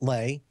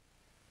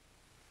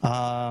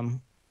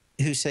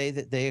 who say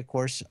that they, of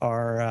course,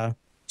 are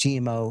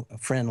GMO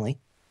friendly,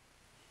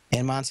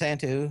 and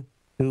Monsanto,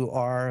 who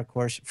are, of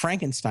course,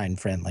 Frankenstein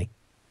friendly.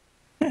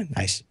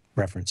 Nice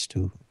reference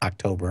to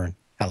October and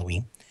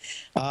Halloween.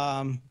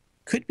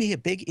 Could be a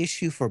big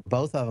issue for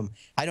both of them.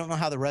 I don't know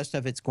how the rest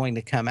of it's going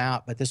to come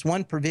out, but this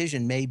one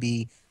provision may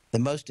be the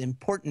most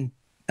important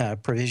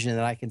provision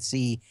that I can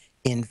see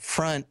in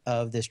front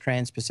of this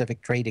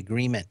Trans-Pacific Trade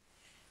Agreement,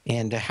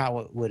 and how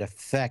it would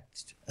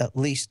affect at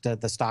least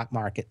the stock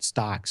market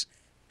stocks.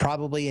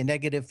 Probably a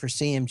negative for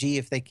CMG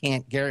if they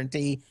can't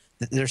guarantee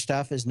that their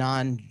stuff is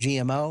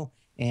non-GMO,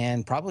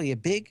 and probably a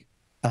big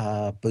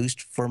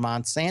boost for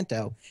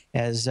Monsanto,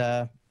 as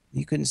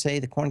you couldn't say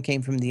the corn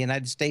came from the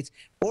United States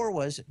or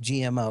was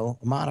GMO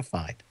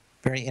modified.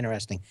 Very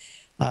interesting.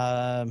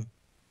 But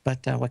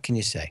what can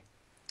you say?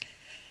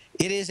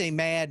 It is a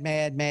mad,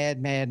 mad,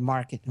 mad, mad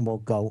market, and we'll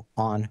go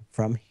on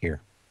from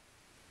here.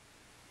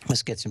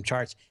 Let's get some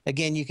charts.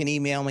 Again, you can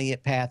email me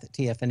at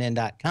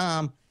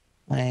path@tfnn.com,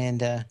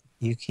 and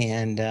you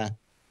can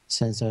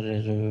send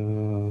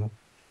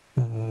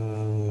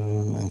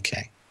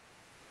okay.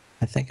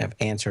 I think I've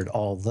answered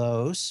all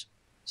those.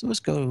 So let's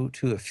go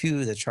to a few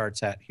of the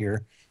charts out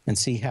here and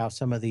see how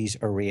some of these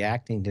are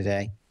reacting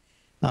today.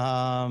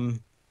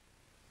 American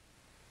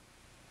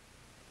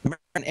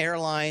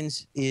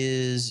Airlines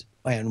is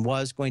and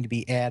was going to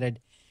be added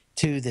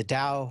to the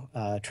Dow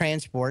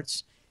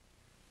transports.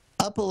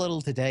 Up a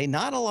little today.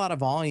 Not a lot of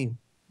volume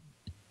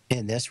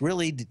in this.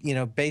 Really,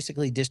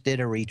 basically just did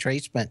a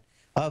retracement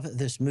of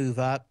this move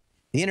up.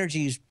 The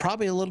energy is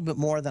probably a little bit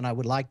more than I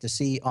would like to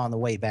see on the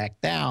way back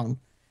down,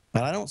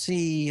 but I don't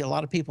see a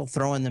lot of people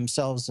throwing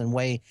themselves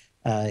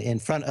in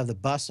front of the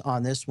bus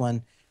on this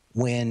one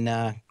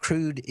when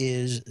crude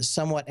is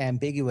somewhat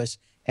ambiguous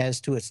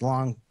as to its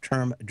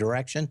long-term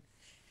direction.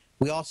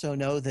 We also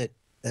know that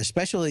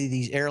especially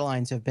these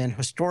airlines have been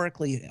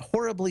historically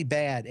horribly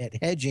bad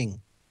at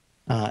hedging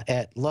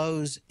at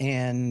lows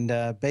and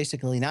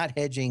basically not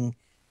hedging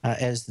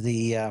as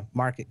the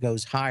market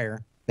goes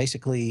higher,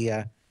 basically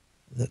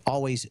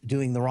always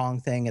doing the wrong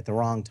thing at the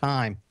wrong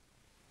time.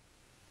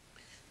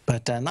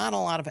 But not a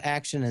lot of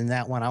action in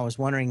that one. I was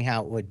wondering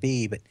how it would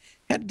be, but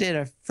did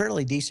a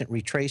fairly decent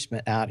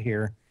retracement out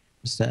here.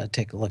 Let's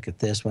take a look at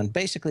this one.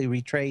 Basically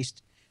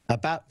retraced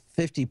about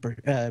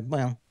 50%,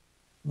 well,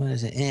 what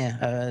is it?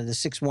 The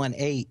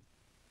 618.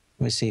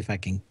 Let me see if I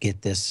can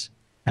get this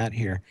out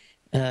here.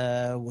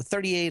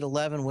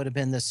 3811 would have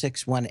been the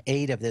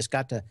 618 of this.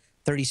 Got to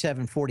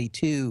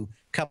 3742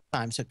 a couple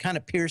times. So it kind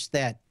of pierced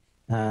that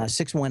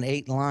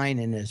 618 line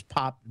and has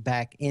popped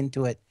back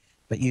into it.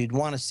 But you'd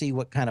want to see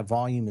what kind of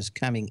volume is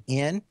coming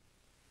in.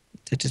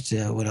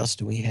 What else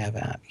do we have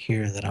out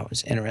here that I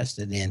was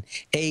interested in?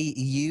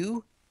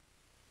 AU.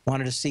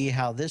 Wanted to see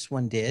how this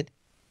one did.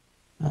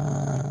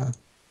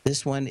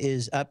 This one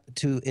is up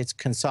to its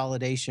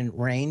consolidation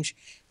range.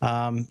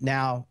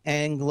 Now,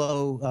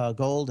 Anglo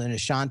Gold and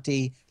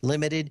Ashanti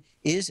Limited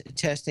is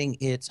testing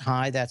its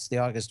high. That's the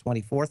August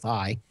 24th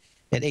high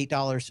at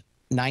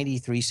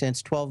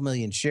 $8.93, 12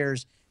 million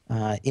shares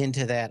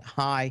into that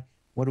high.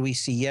 What do we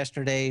see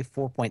yesterday?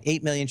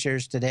 4.8 million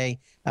shares today,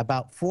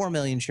 about 4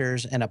 million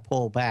shares and a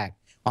pullback.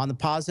 On the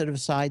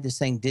positive side, this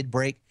thing did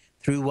break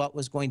through what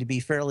was going to be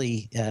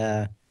fairly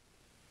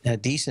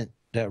decent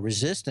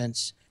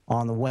resistance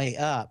on the way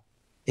up.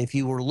 If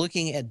you were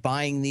looking at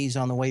buying these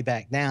on the way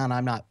back down,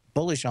 I'm not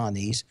bullish on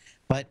these,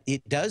 but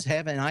it does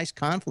have a nice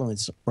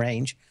confluence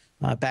range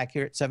back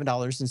here at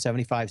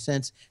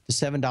 $7.75 to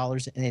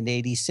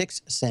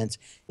 $7.86.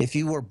 If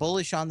you were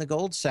bullish on the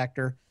gold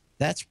sector,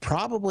 that's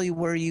probably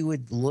where you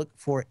would look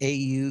for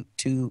AU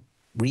to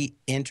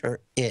re-enter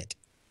it.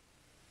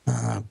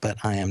 But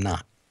I am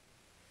not.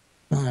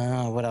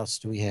 What else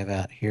do we have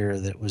out here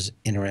that was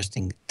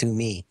interesting to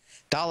me?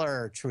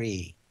 Dollar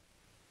Tree.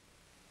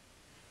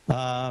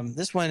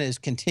 This one is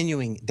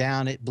continuing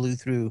down. It blew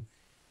through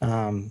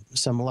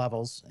some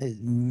levels.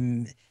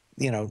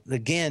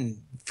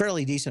 Again,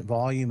 fairly decent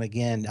volume.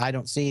 Again, I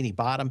don't see any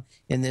bottom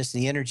in this.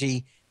 The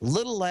energy, a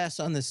little less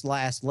on this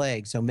last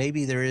leg. So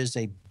maybe there is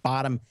a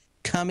bottom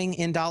coming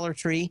in Dollar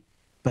Tree.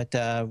 But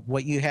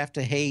what you have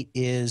to hate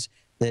is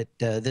that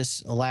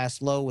this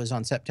last low was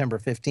on September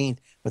 15th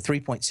with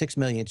 3.6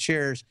 million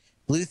shares.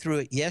 Blew through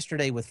it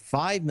yesterday with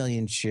 5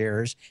 million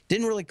shares.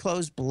 Didn't really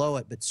close below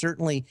it, but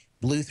certainly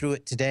blew through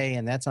it today,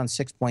 and that's on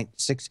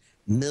 6.6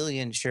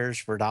 million shares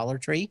for Dollar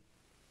Tree.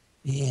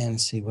 And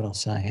see what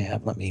else I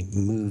have. Let me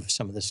move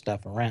some of this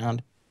stuff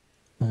around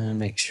and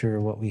make sure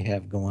what we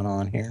have going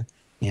on here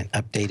and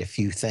update a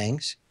few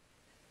things.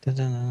 I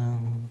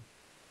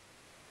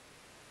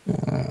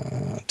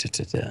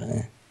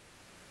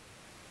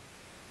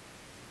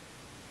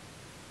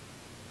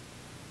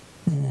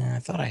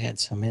thought I had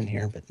some in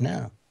here, but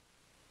no.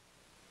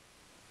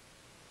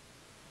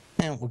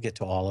 And we'll get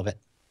to all of it.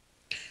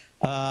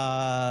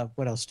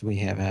 What else do we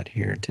have out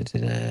here?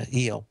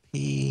 ELP,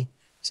 is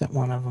that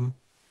one of them?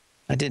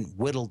 I didn't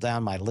whittle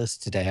down my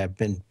list today. I've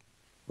been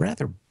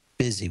rather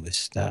busy with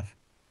stuff.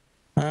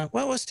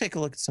 Well, let's take a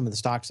look at some of the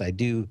stocks I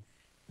do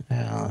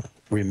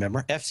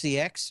remember.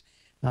 FCX,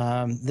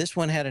 this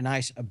one had a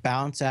nice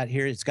bounce out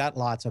here. It's got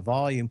lots of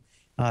volume.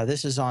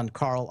 This is on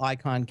Carl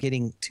Icahn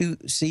getting 2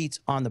 seats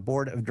on the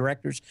board of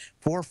directors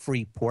for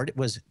Freeport.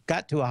 It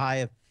got to a high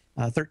of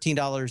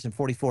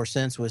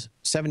 $13.44 with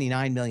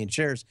 79 million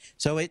shares.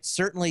 So it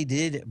certainly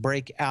did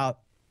break out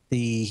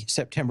the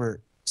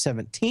September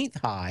 17th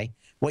high.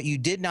 What you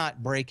did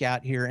not break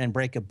out here and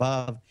break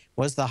above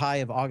was the high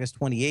of August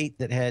 28th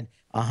that had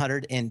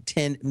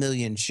 110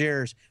 million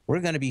shares. We're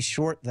going to be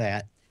short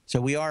that.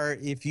 So we are,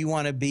 if you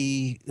want to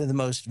be the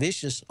most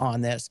vicious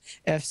on this,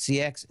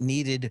 FCX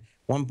needed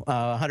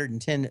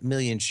 110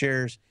 million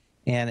shares,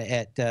 and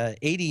at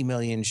 80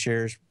 million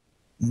shares,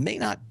 may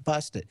not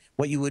bust it.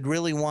 What you would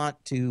really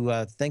want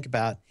to think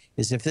about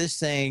is if this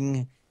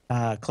thing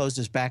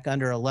closes back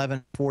under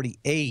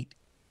 1148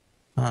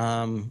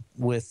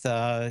 with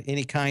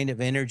any kind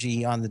of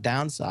energy on the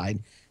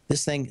downside,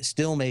 this thing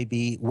still may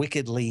be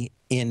wickedly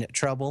in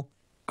trouble.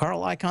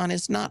 Carl Icahn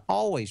is not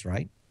always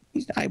right.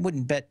 I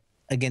wouldn't bet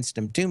against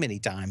him too many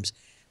times.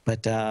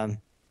 But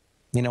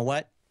you know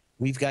what?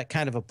 We've got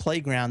kind of a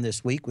playground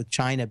this week with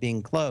China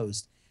being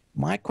closed.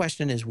 My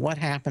question is, what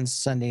happens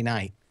Sunday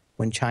night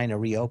when China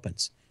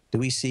reopens? Do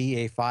we see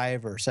a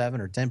 5 or 7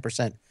 or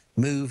 10%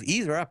 move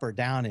either up or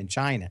down in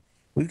China?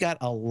 We've got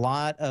a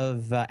lot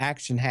of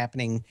action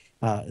happening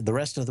the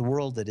rest of the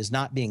world that is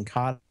not being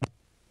caught up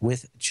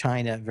with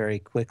China very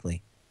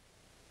quickly.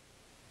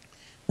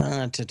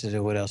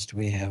 What else do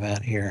we have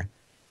out here?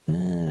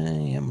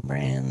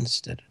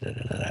 Brands,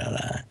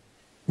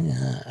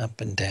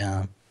 up and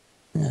down,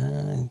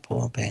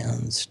 pull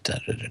bands,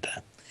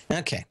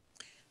 Okay.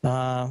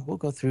 We'll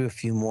go through a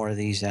few more of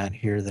these out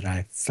here that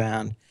I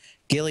found.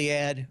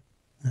 Gilead,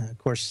 of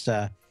course,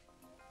 I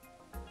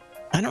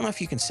don't know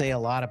if you can say a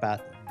lot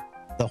about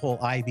the whole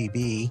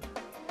IBB.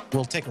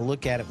 We'll take a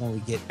look at it when we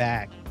get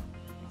back.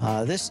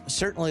 This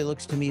certainly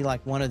looks to me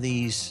like one of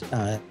these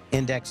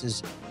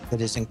indexes that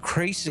is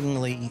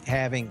increasingly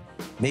having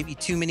maybe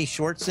too many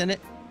shorts in it.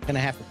 Going to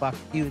have to buck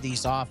a few of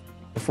these off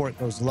before it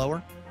goes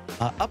lower.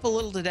 Up a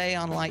little today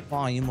on light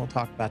volume. We'll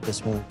talk about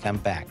this when we come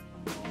back.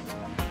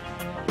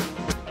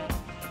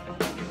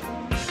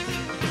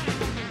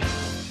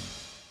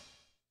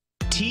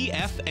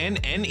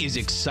 TFNN is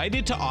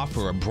excited to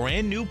offer a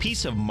brand new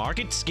piece of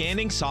market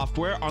scanning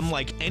software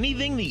unlike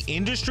anything the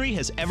industry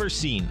has ever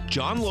seen.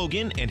 John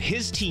Logan and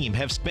his team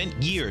have spent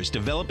years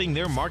developing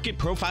their market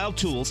profile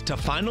tools to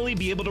finally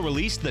be able to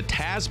release the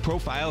TAS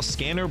Profile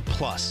Scanner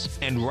Plus.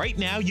 And right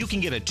now you can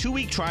get a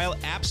 2-week trial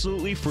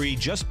absolutely free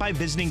just by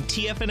visiting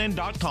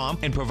TFNN.com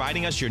and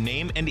providing us your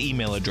name and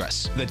email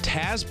address. The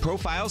TAS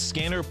Profile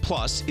Scanner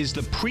Plus is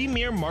the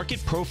premier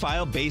market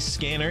profile based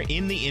scanner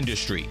in the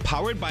industry,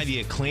 powered by the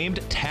acclaimed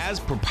TAS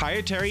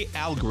proprietary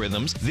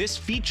algorithms, this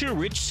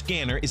feature-rich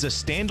scanner is a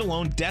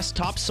standalone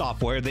desktop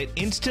software that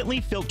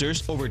instantly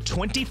filters over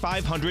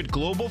 2,500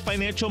 global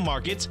financial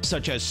markets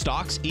such as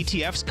stocks,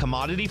 ETFs,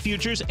 commodity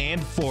futures,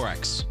 and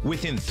Forex.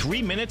 Within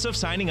 3 minutes of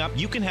signing up,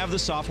 you can have the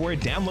software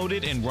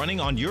downloaded and running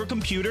on your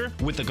computer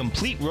with a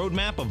complete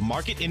roadmap of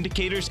market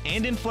indicators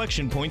and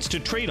inflection points to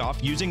trade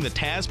off using the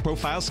TAS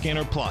Profile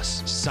Scanner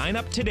Plus. Sign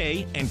up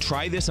today and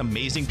try this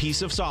amazing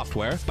piece of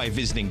software by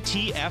visiting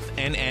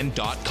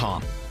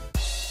TFNN.com.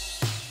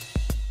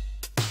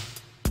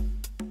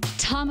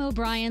 Tom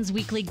O'Brien's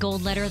weekly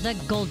gold letter, The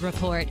Gold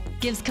Report,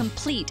 gives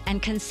complete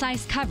and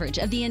concise coverage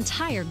of the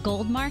entire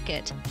gold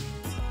market.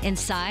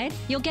 Inside,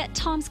 you'll get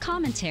Tom's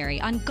commentary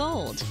on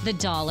gold, the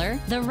dollar,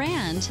 the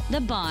rand,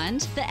 the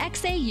bond, the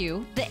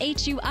XAU, the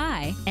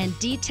HUI, and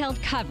detailed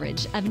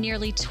coverage of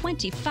nearly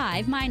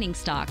 25 mining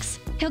stocks.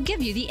 He'll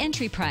give you the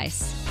entry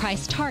price,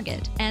 price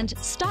target, and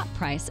stop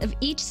price of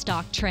each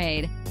stock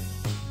trade.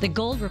 The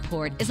Gold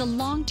Report is a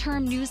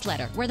long-term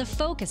newsletter where the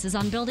focus is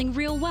on building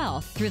real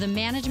wealth through the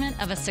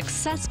management of a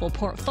successful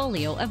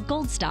portfolio of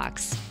gold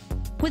stocks.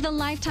 With a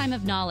lifetime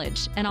of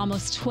knowledge and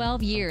almost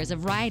 12 years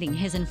of writing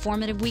his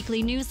informative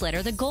weekly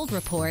newsletter, The Gold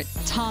Report,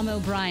 Tom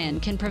O'Brien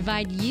can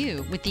provide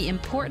you with the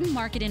important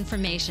market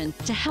information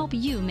to help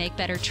you make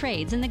better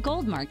trades in the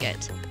gold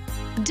market.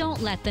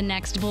 Don't let the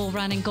next bull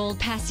run in gold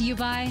pass you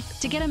by.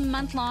 To get a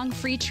month-long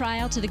free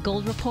trial to The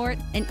Gold Report,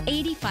 an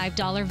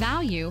 $85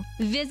 value,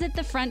 visit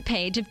the front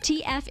page of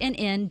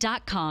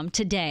TFNN.com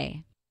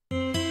today.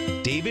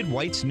 David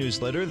White's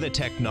newsletter, The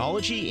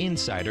Technology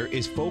Insider,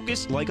 is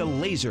focused like a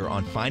laser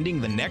on finding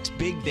the next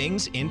big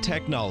things in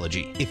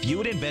technology. If you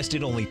had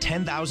invested only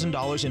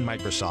 $10,000 in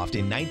Microsoft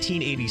in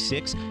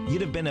 1986,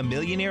 you'd have been a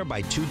millionaire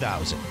by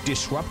 2000.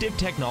 Disruptive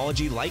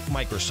technology like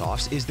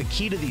Microsoft's is the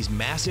key to these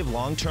massive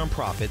long-term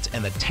profits,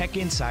 and the Tech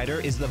Insider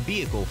is the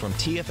vehicle from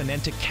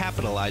TFNN to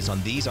capitalize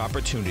on these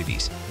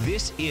opportunities.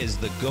 This is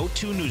the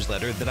go-to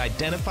newsletter that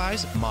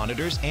identifies,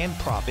 monitors, and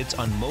profits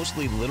on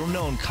mostly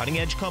little-known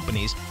cutting-edge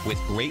companies with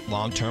great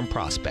long-term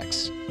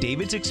prospects.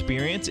 David's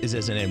experience is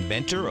as an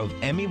inventor of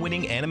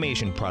Emmy-winning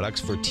animation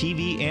products for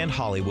TV and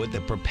Hollywood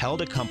that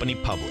propelled a company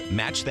public.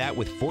 Match that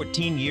with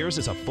 14 years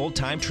as a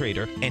full-time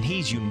trader, and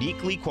he's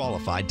uniquely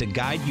qualified to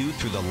guide you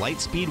through the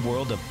light-speed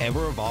world of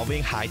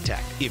ever-evolving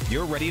high-tech. If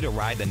you're ready to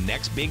ride the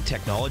next big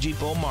technology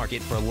bull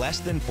market for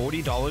less than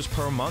 $40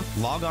 per month,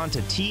 log on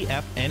to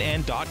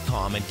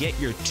TFNN.com and get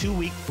your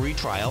 2-week free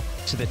trial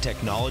to the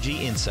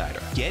Technology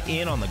Insider. Get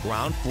in on the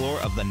ground floor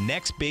of the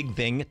next big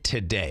thing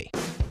today.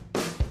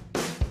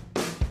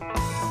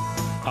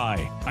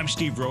 Hi, I'm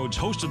Steve Rhodes,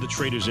 host of the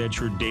Trader's Edge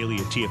heard daily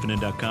at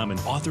TFNN.com and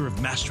author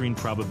of Mastering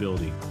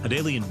Probability, a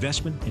daily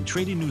investment and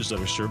trading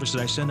newsletter service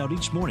that I send out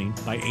each morning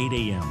by 8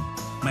 a.m.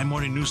 My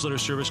morning newsletter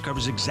service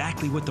covers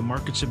exactly what the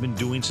markets have been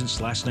doing since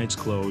last night's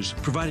close,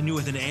 providing you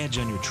with an edge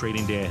on your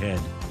trading day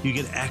ahead. You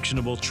get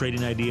actionable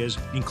trading ideas,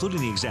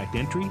 including the exact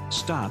entry,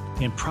 stop,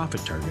 and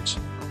profit targets.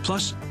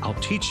 Plus, I'll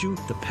teach you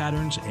the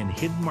patterns and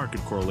hidden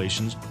market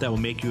correlations that will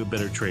make you a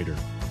better trader.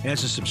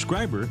 As a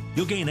subscriber,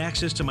 you'll gain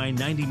access to my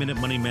 90-minute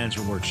money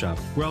management workshop,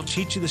 where I'll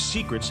teach you the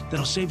secrets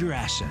that'll save your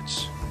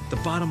assets. The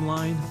bottom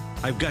line,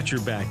 I've got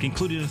your back,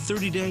 including a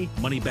 30-day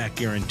money-back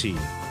guarantee.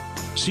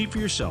 See for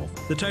yourself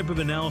the type of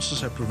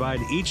analysis I provide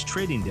each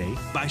trading day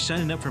by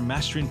signing up for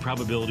Mastering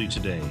Probability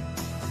today.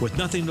 With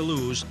nothing to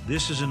lose,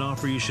 this is an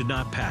offer you should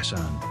not pass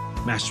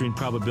on. Mastering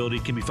Probability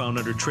can be found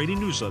under Trading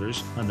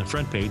Newsletters on the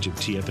front page of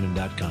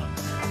TFNN.com.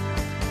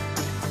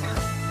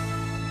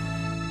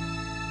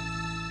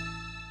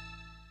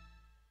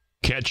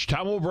 Catch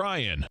Tom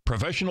O'Brien,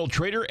 professional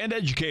trader and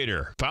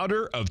educator,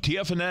 founder of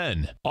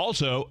TFNN.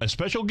 Also, a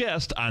special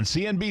guest on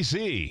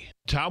CNBC.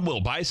 Tom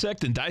will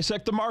bisect and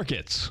dissect the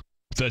markets.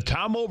 The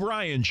Tom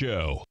O'Brien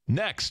Show,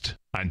 next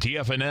on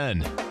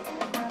TFNN.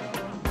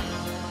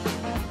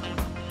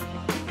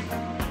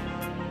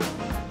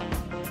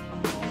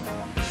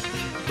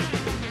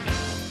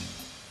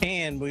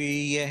 And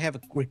we have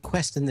a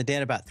request in the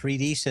den about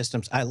 3D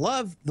systems. I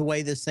love the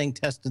way this thing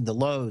tested the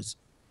lows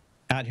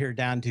out here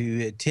down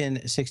to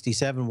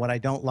 1067. What I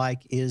don't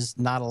like is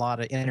not a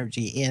lot of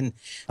energy in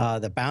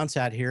the bounce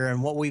out here.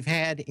 And what we've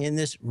had in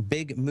this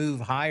big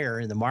move higher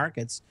in the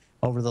markets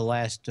over the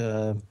last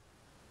 4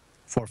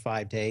 or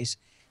 5 days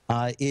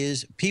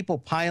is people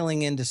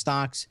piling into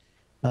stocks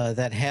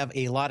that have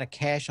a lot of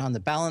cash on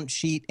the balance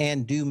sheet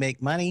and do make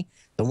money.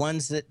 The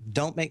ones that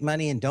don't make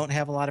money and don't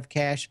have a lot of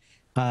cash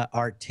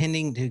are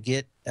tending to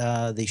get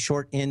the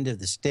short end of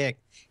the stick.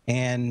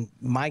 And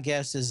my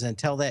guess is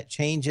until that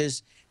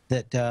changes,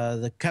 that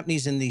the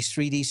companies in these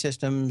 3D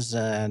systems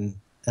and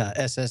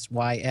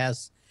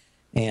SSYS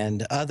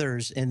and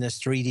others in this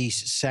 3D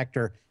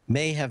sector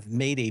may have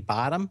made a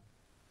bottom,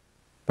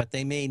 but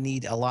they may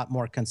need a lot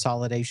more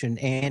consolidation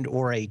and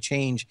or a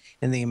change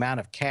in the amount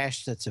of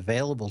cash that's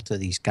available to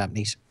these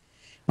companies.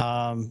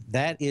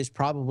 That is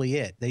probably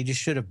it. They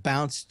just should have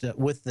bounced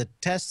with the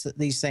tests that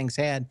these things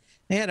had.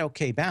 They had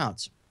okay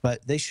bounce,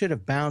 but they should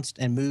have bounced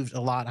and moved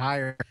a lot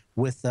higher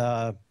with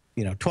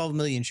 12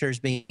 million shares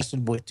being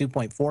listed with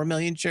 2.4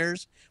 million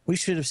shares. We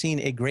should have seen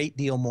a great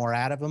deal more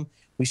out of them.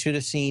 We should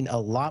have seen a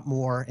lot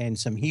more and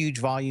some huge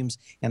volumes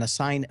and a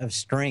sign of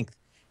strength.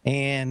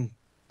 And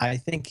I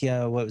think,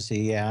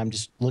 I'm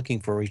just looking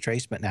for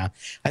retracement now.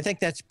 I think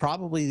that's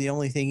probably the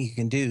only thing you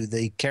can do.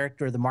 The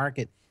character of the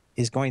market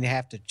is going to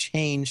have to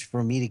change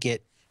for me to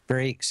get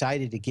very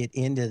excited to get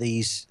into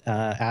these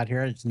out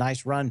here. It's a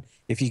nice run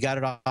if you got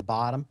it off the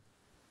bottom.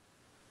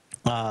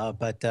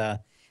 But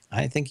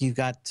I think you've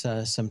got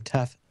some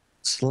tough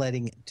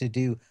sledding to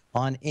do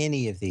on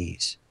any of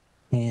these.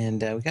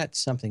 And we got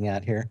something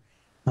out here.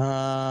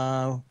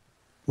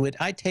 Would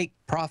I take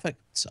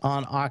profits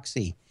on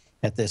Oxy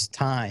at this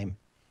time?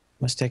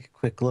 Let's take a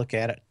quick look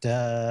at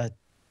it.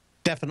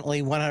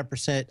 Definitely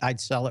 100%, I'd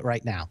sell it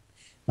right now.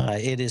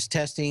 It is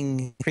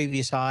testing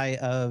previous high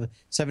of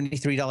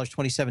 $73.27,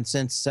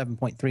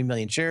 7.3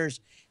 million shares.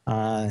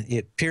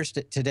 It pierced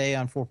it today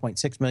on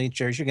 4.6 million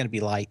shares. You're going to be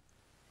light.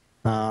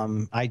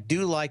 I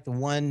do like the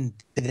one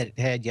that it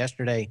had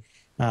yesterday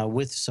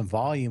with some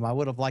volume. I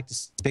would have liked a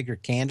bigger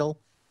candle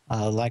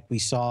like we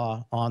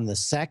saw on the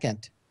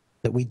second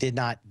that we did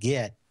not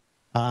get.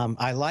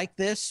 I like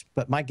this,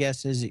 but my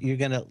guess is that you're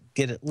going to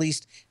get at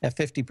least a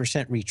 50%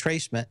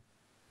 retracement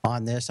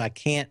on this. I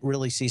can't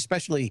really see,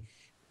 especially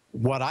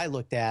what I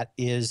looked at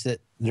is that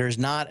there's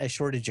not a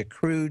shortage of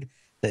crude.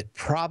 That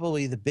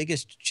probably the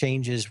biggest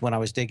changes when I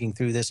was digging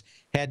through this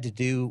had to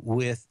do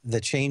with the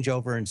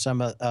changeover in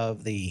some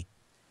of the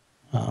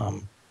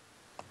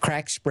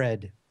crack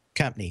spread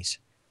companies,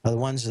 the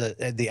ones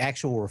that the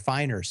actual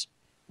refiners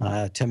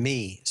to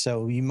me.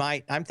 So you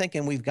might, I'm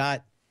thinking we've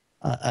got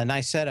a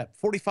nice setup.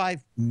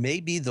 45 may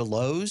be the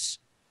lows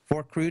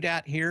for crude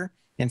out here,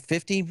 and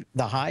 50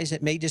 the highs.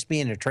 It may just be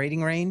in a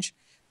trading range,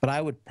 but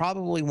I would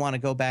probably want to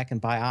go back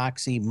and buy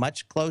Oxy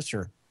much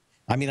closer.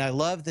 I mean, I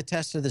love the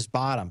test of this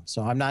bottom,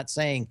 so I'm not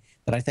saying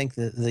that I think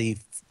that the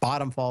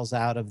bottom falls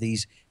out of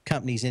these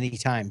companies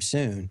anytime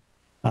soon,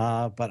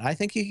 but I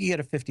think you could get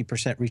a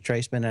 50%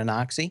 retracement in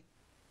Oxy,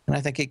 and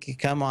I think it could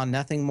come on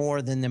nothing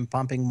more than them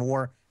pumping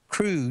more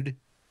crude.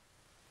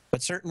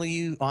 But certainly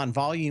you, on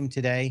volume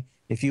today,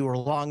 if you were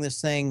along this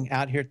thing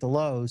out here at the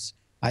lows,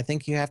 I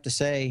think you have to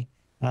say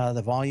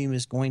the volume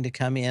is going to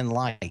come in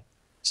light.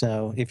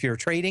 So if you're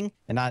trading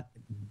and not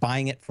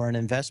buying it for an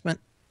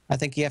investment, I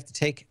think you have to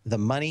take the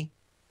money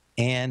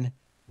and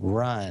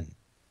run.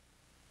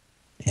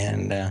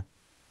 And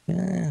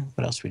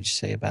what else would you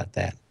say about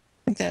that?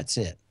 I think that's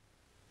it.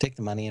 Take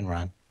the money and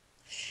run.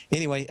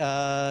 Anyway,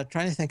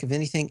 trying to think of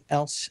anything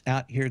else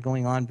out here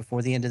going on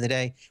before the end of the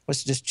day.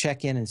 Let's just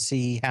check in and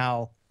see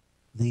how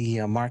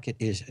the market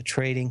is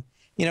trading.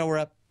 You know, we're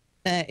up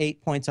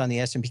 8 points on the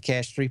S&P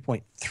cash,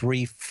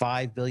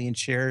 3.35 billion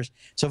shares.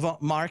 So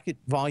market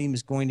volume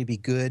is going to be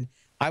good.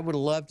 I would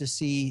love to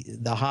see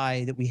the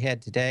high that we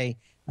had today,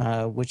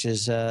 which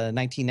is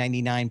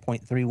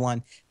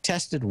 1999.31,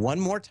 tested one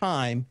more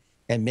time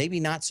and maybe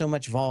not so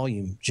much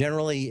volume.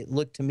 Generally, it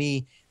looked to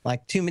me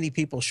like too many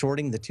people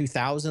shorting the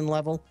 2,000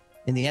 level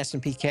in the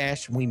S&P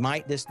cash. We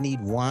might just need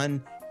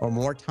one or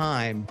more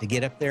time to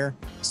get up there.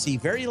 See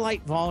very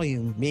light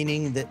volume,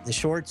 meaning that the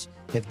shorts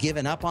have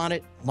given up on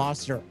it,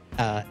 lost their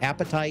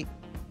appetite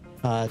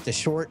to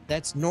short.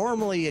 That's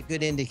normally a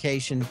good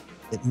indication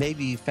that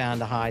maybe you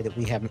found a high that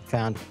we haven't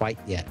found quite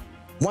yet.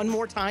 One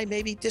more time,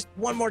 maybe just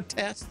one more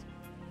test,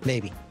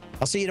 maybe.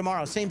 I'll see you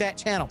tomorrow. Same bat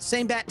channel,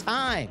 same bat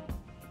time.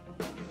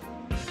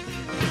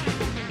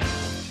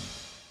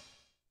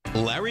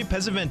 Larry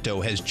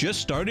Pesavento has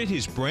just started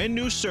his brand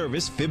new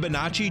service,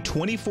 Fibonacci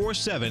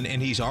 24/7,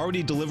 and he's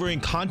already delivering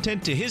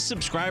content to his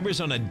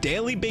subscribers on a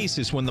daily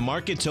basis when the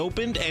market's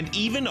opened and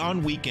even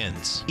on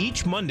weekends.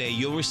 Each Monday,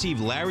 you'll receive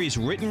Larry's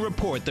written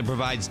report that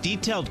provides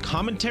detailed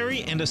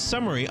commentary and a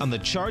summary on the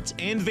charts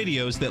and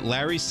videos that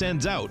Larry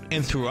sends out.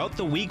 And throughout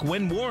the week,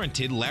 when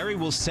warranted, Larry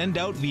will send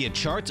out via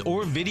charts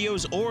or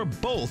videos or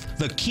both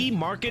the key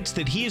markets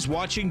that he is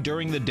watching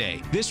during the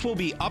day. This will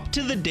be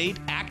up-to-the-date,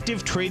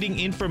 active trading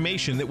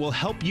information that will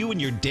help you in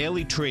your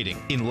daily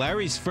trading. In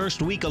Larry's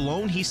first week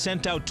alone, he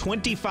sent out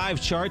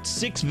 25 charts,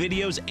 6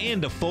 videos,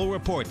 and a full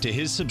report to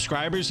his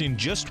subscribers in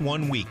just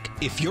 1 week.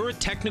 If you're a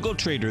technical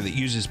trader that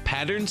uses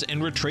patterns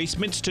and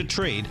retracements to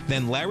trade,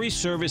 then Larry's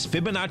service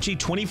Fibonacci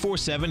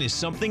 24/7 is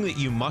something that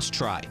you must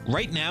try.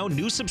 Right now,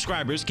 new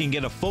subscribers can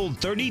get a full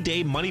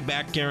 30-day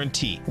money-back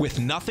guarantee. With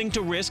nothing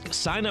to risk,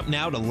 sign up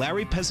now to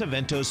Larry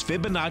Pesavento's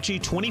Fibonacci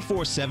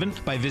 24/7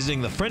 by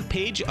visiting the front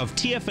page of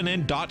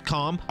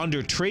TFNN.com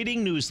under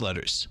Trading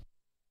Newsletters.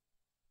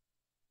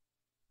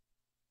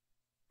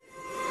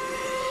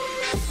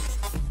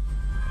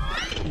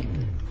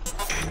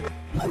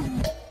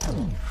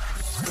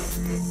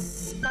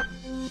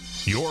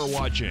 You're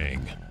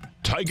watching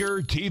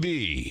Tiger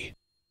TV.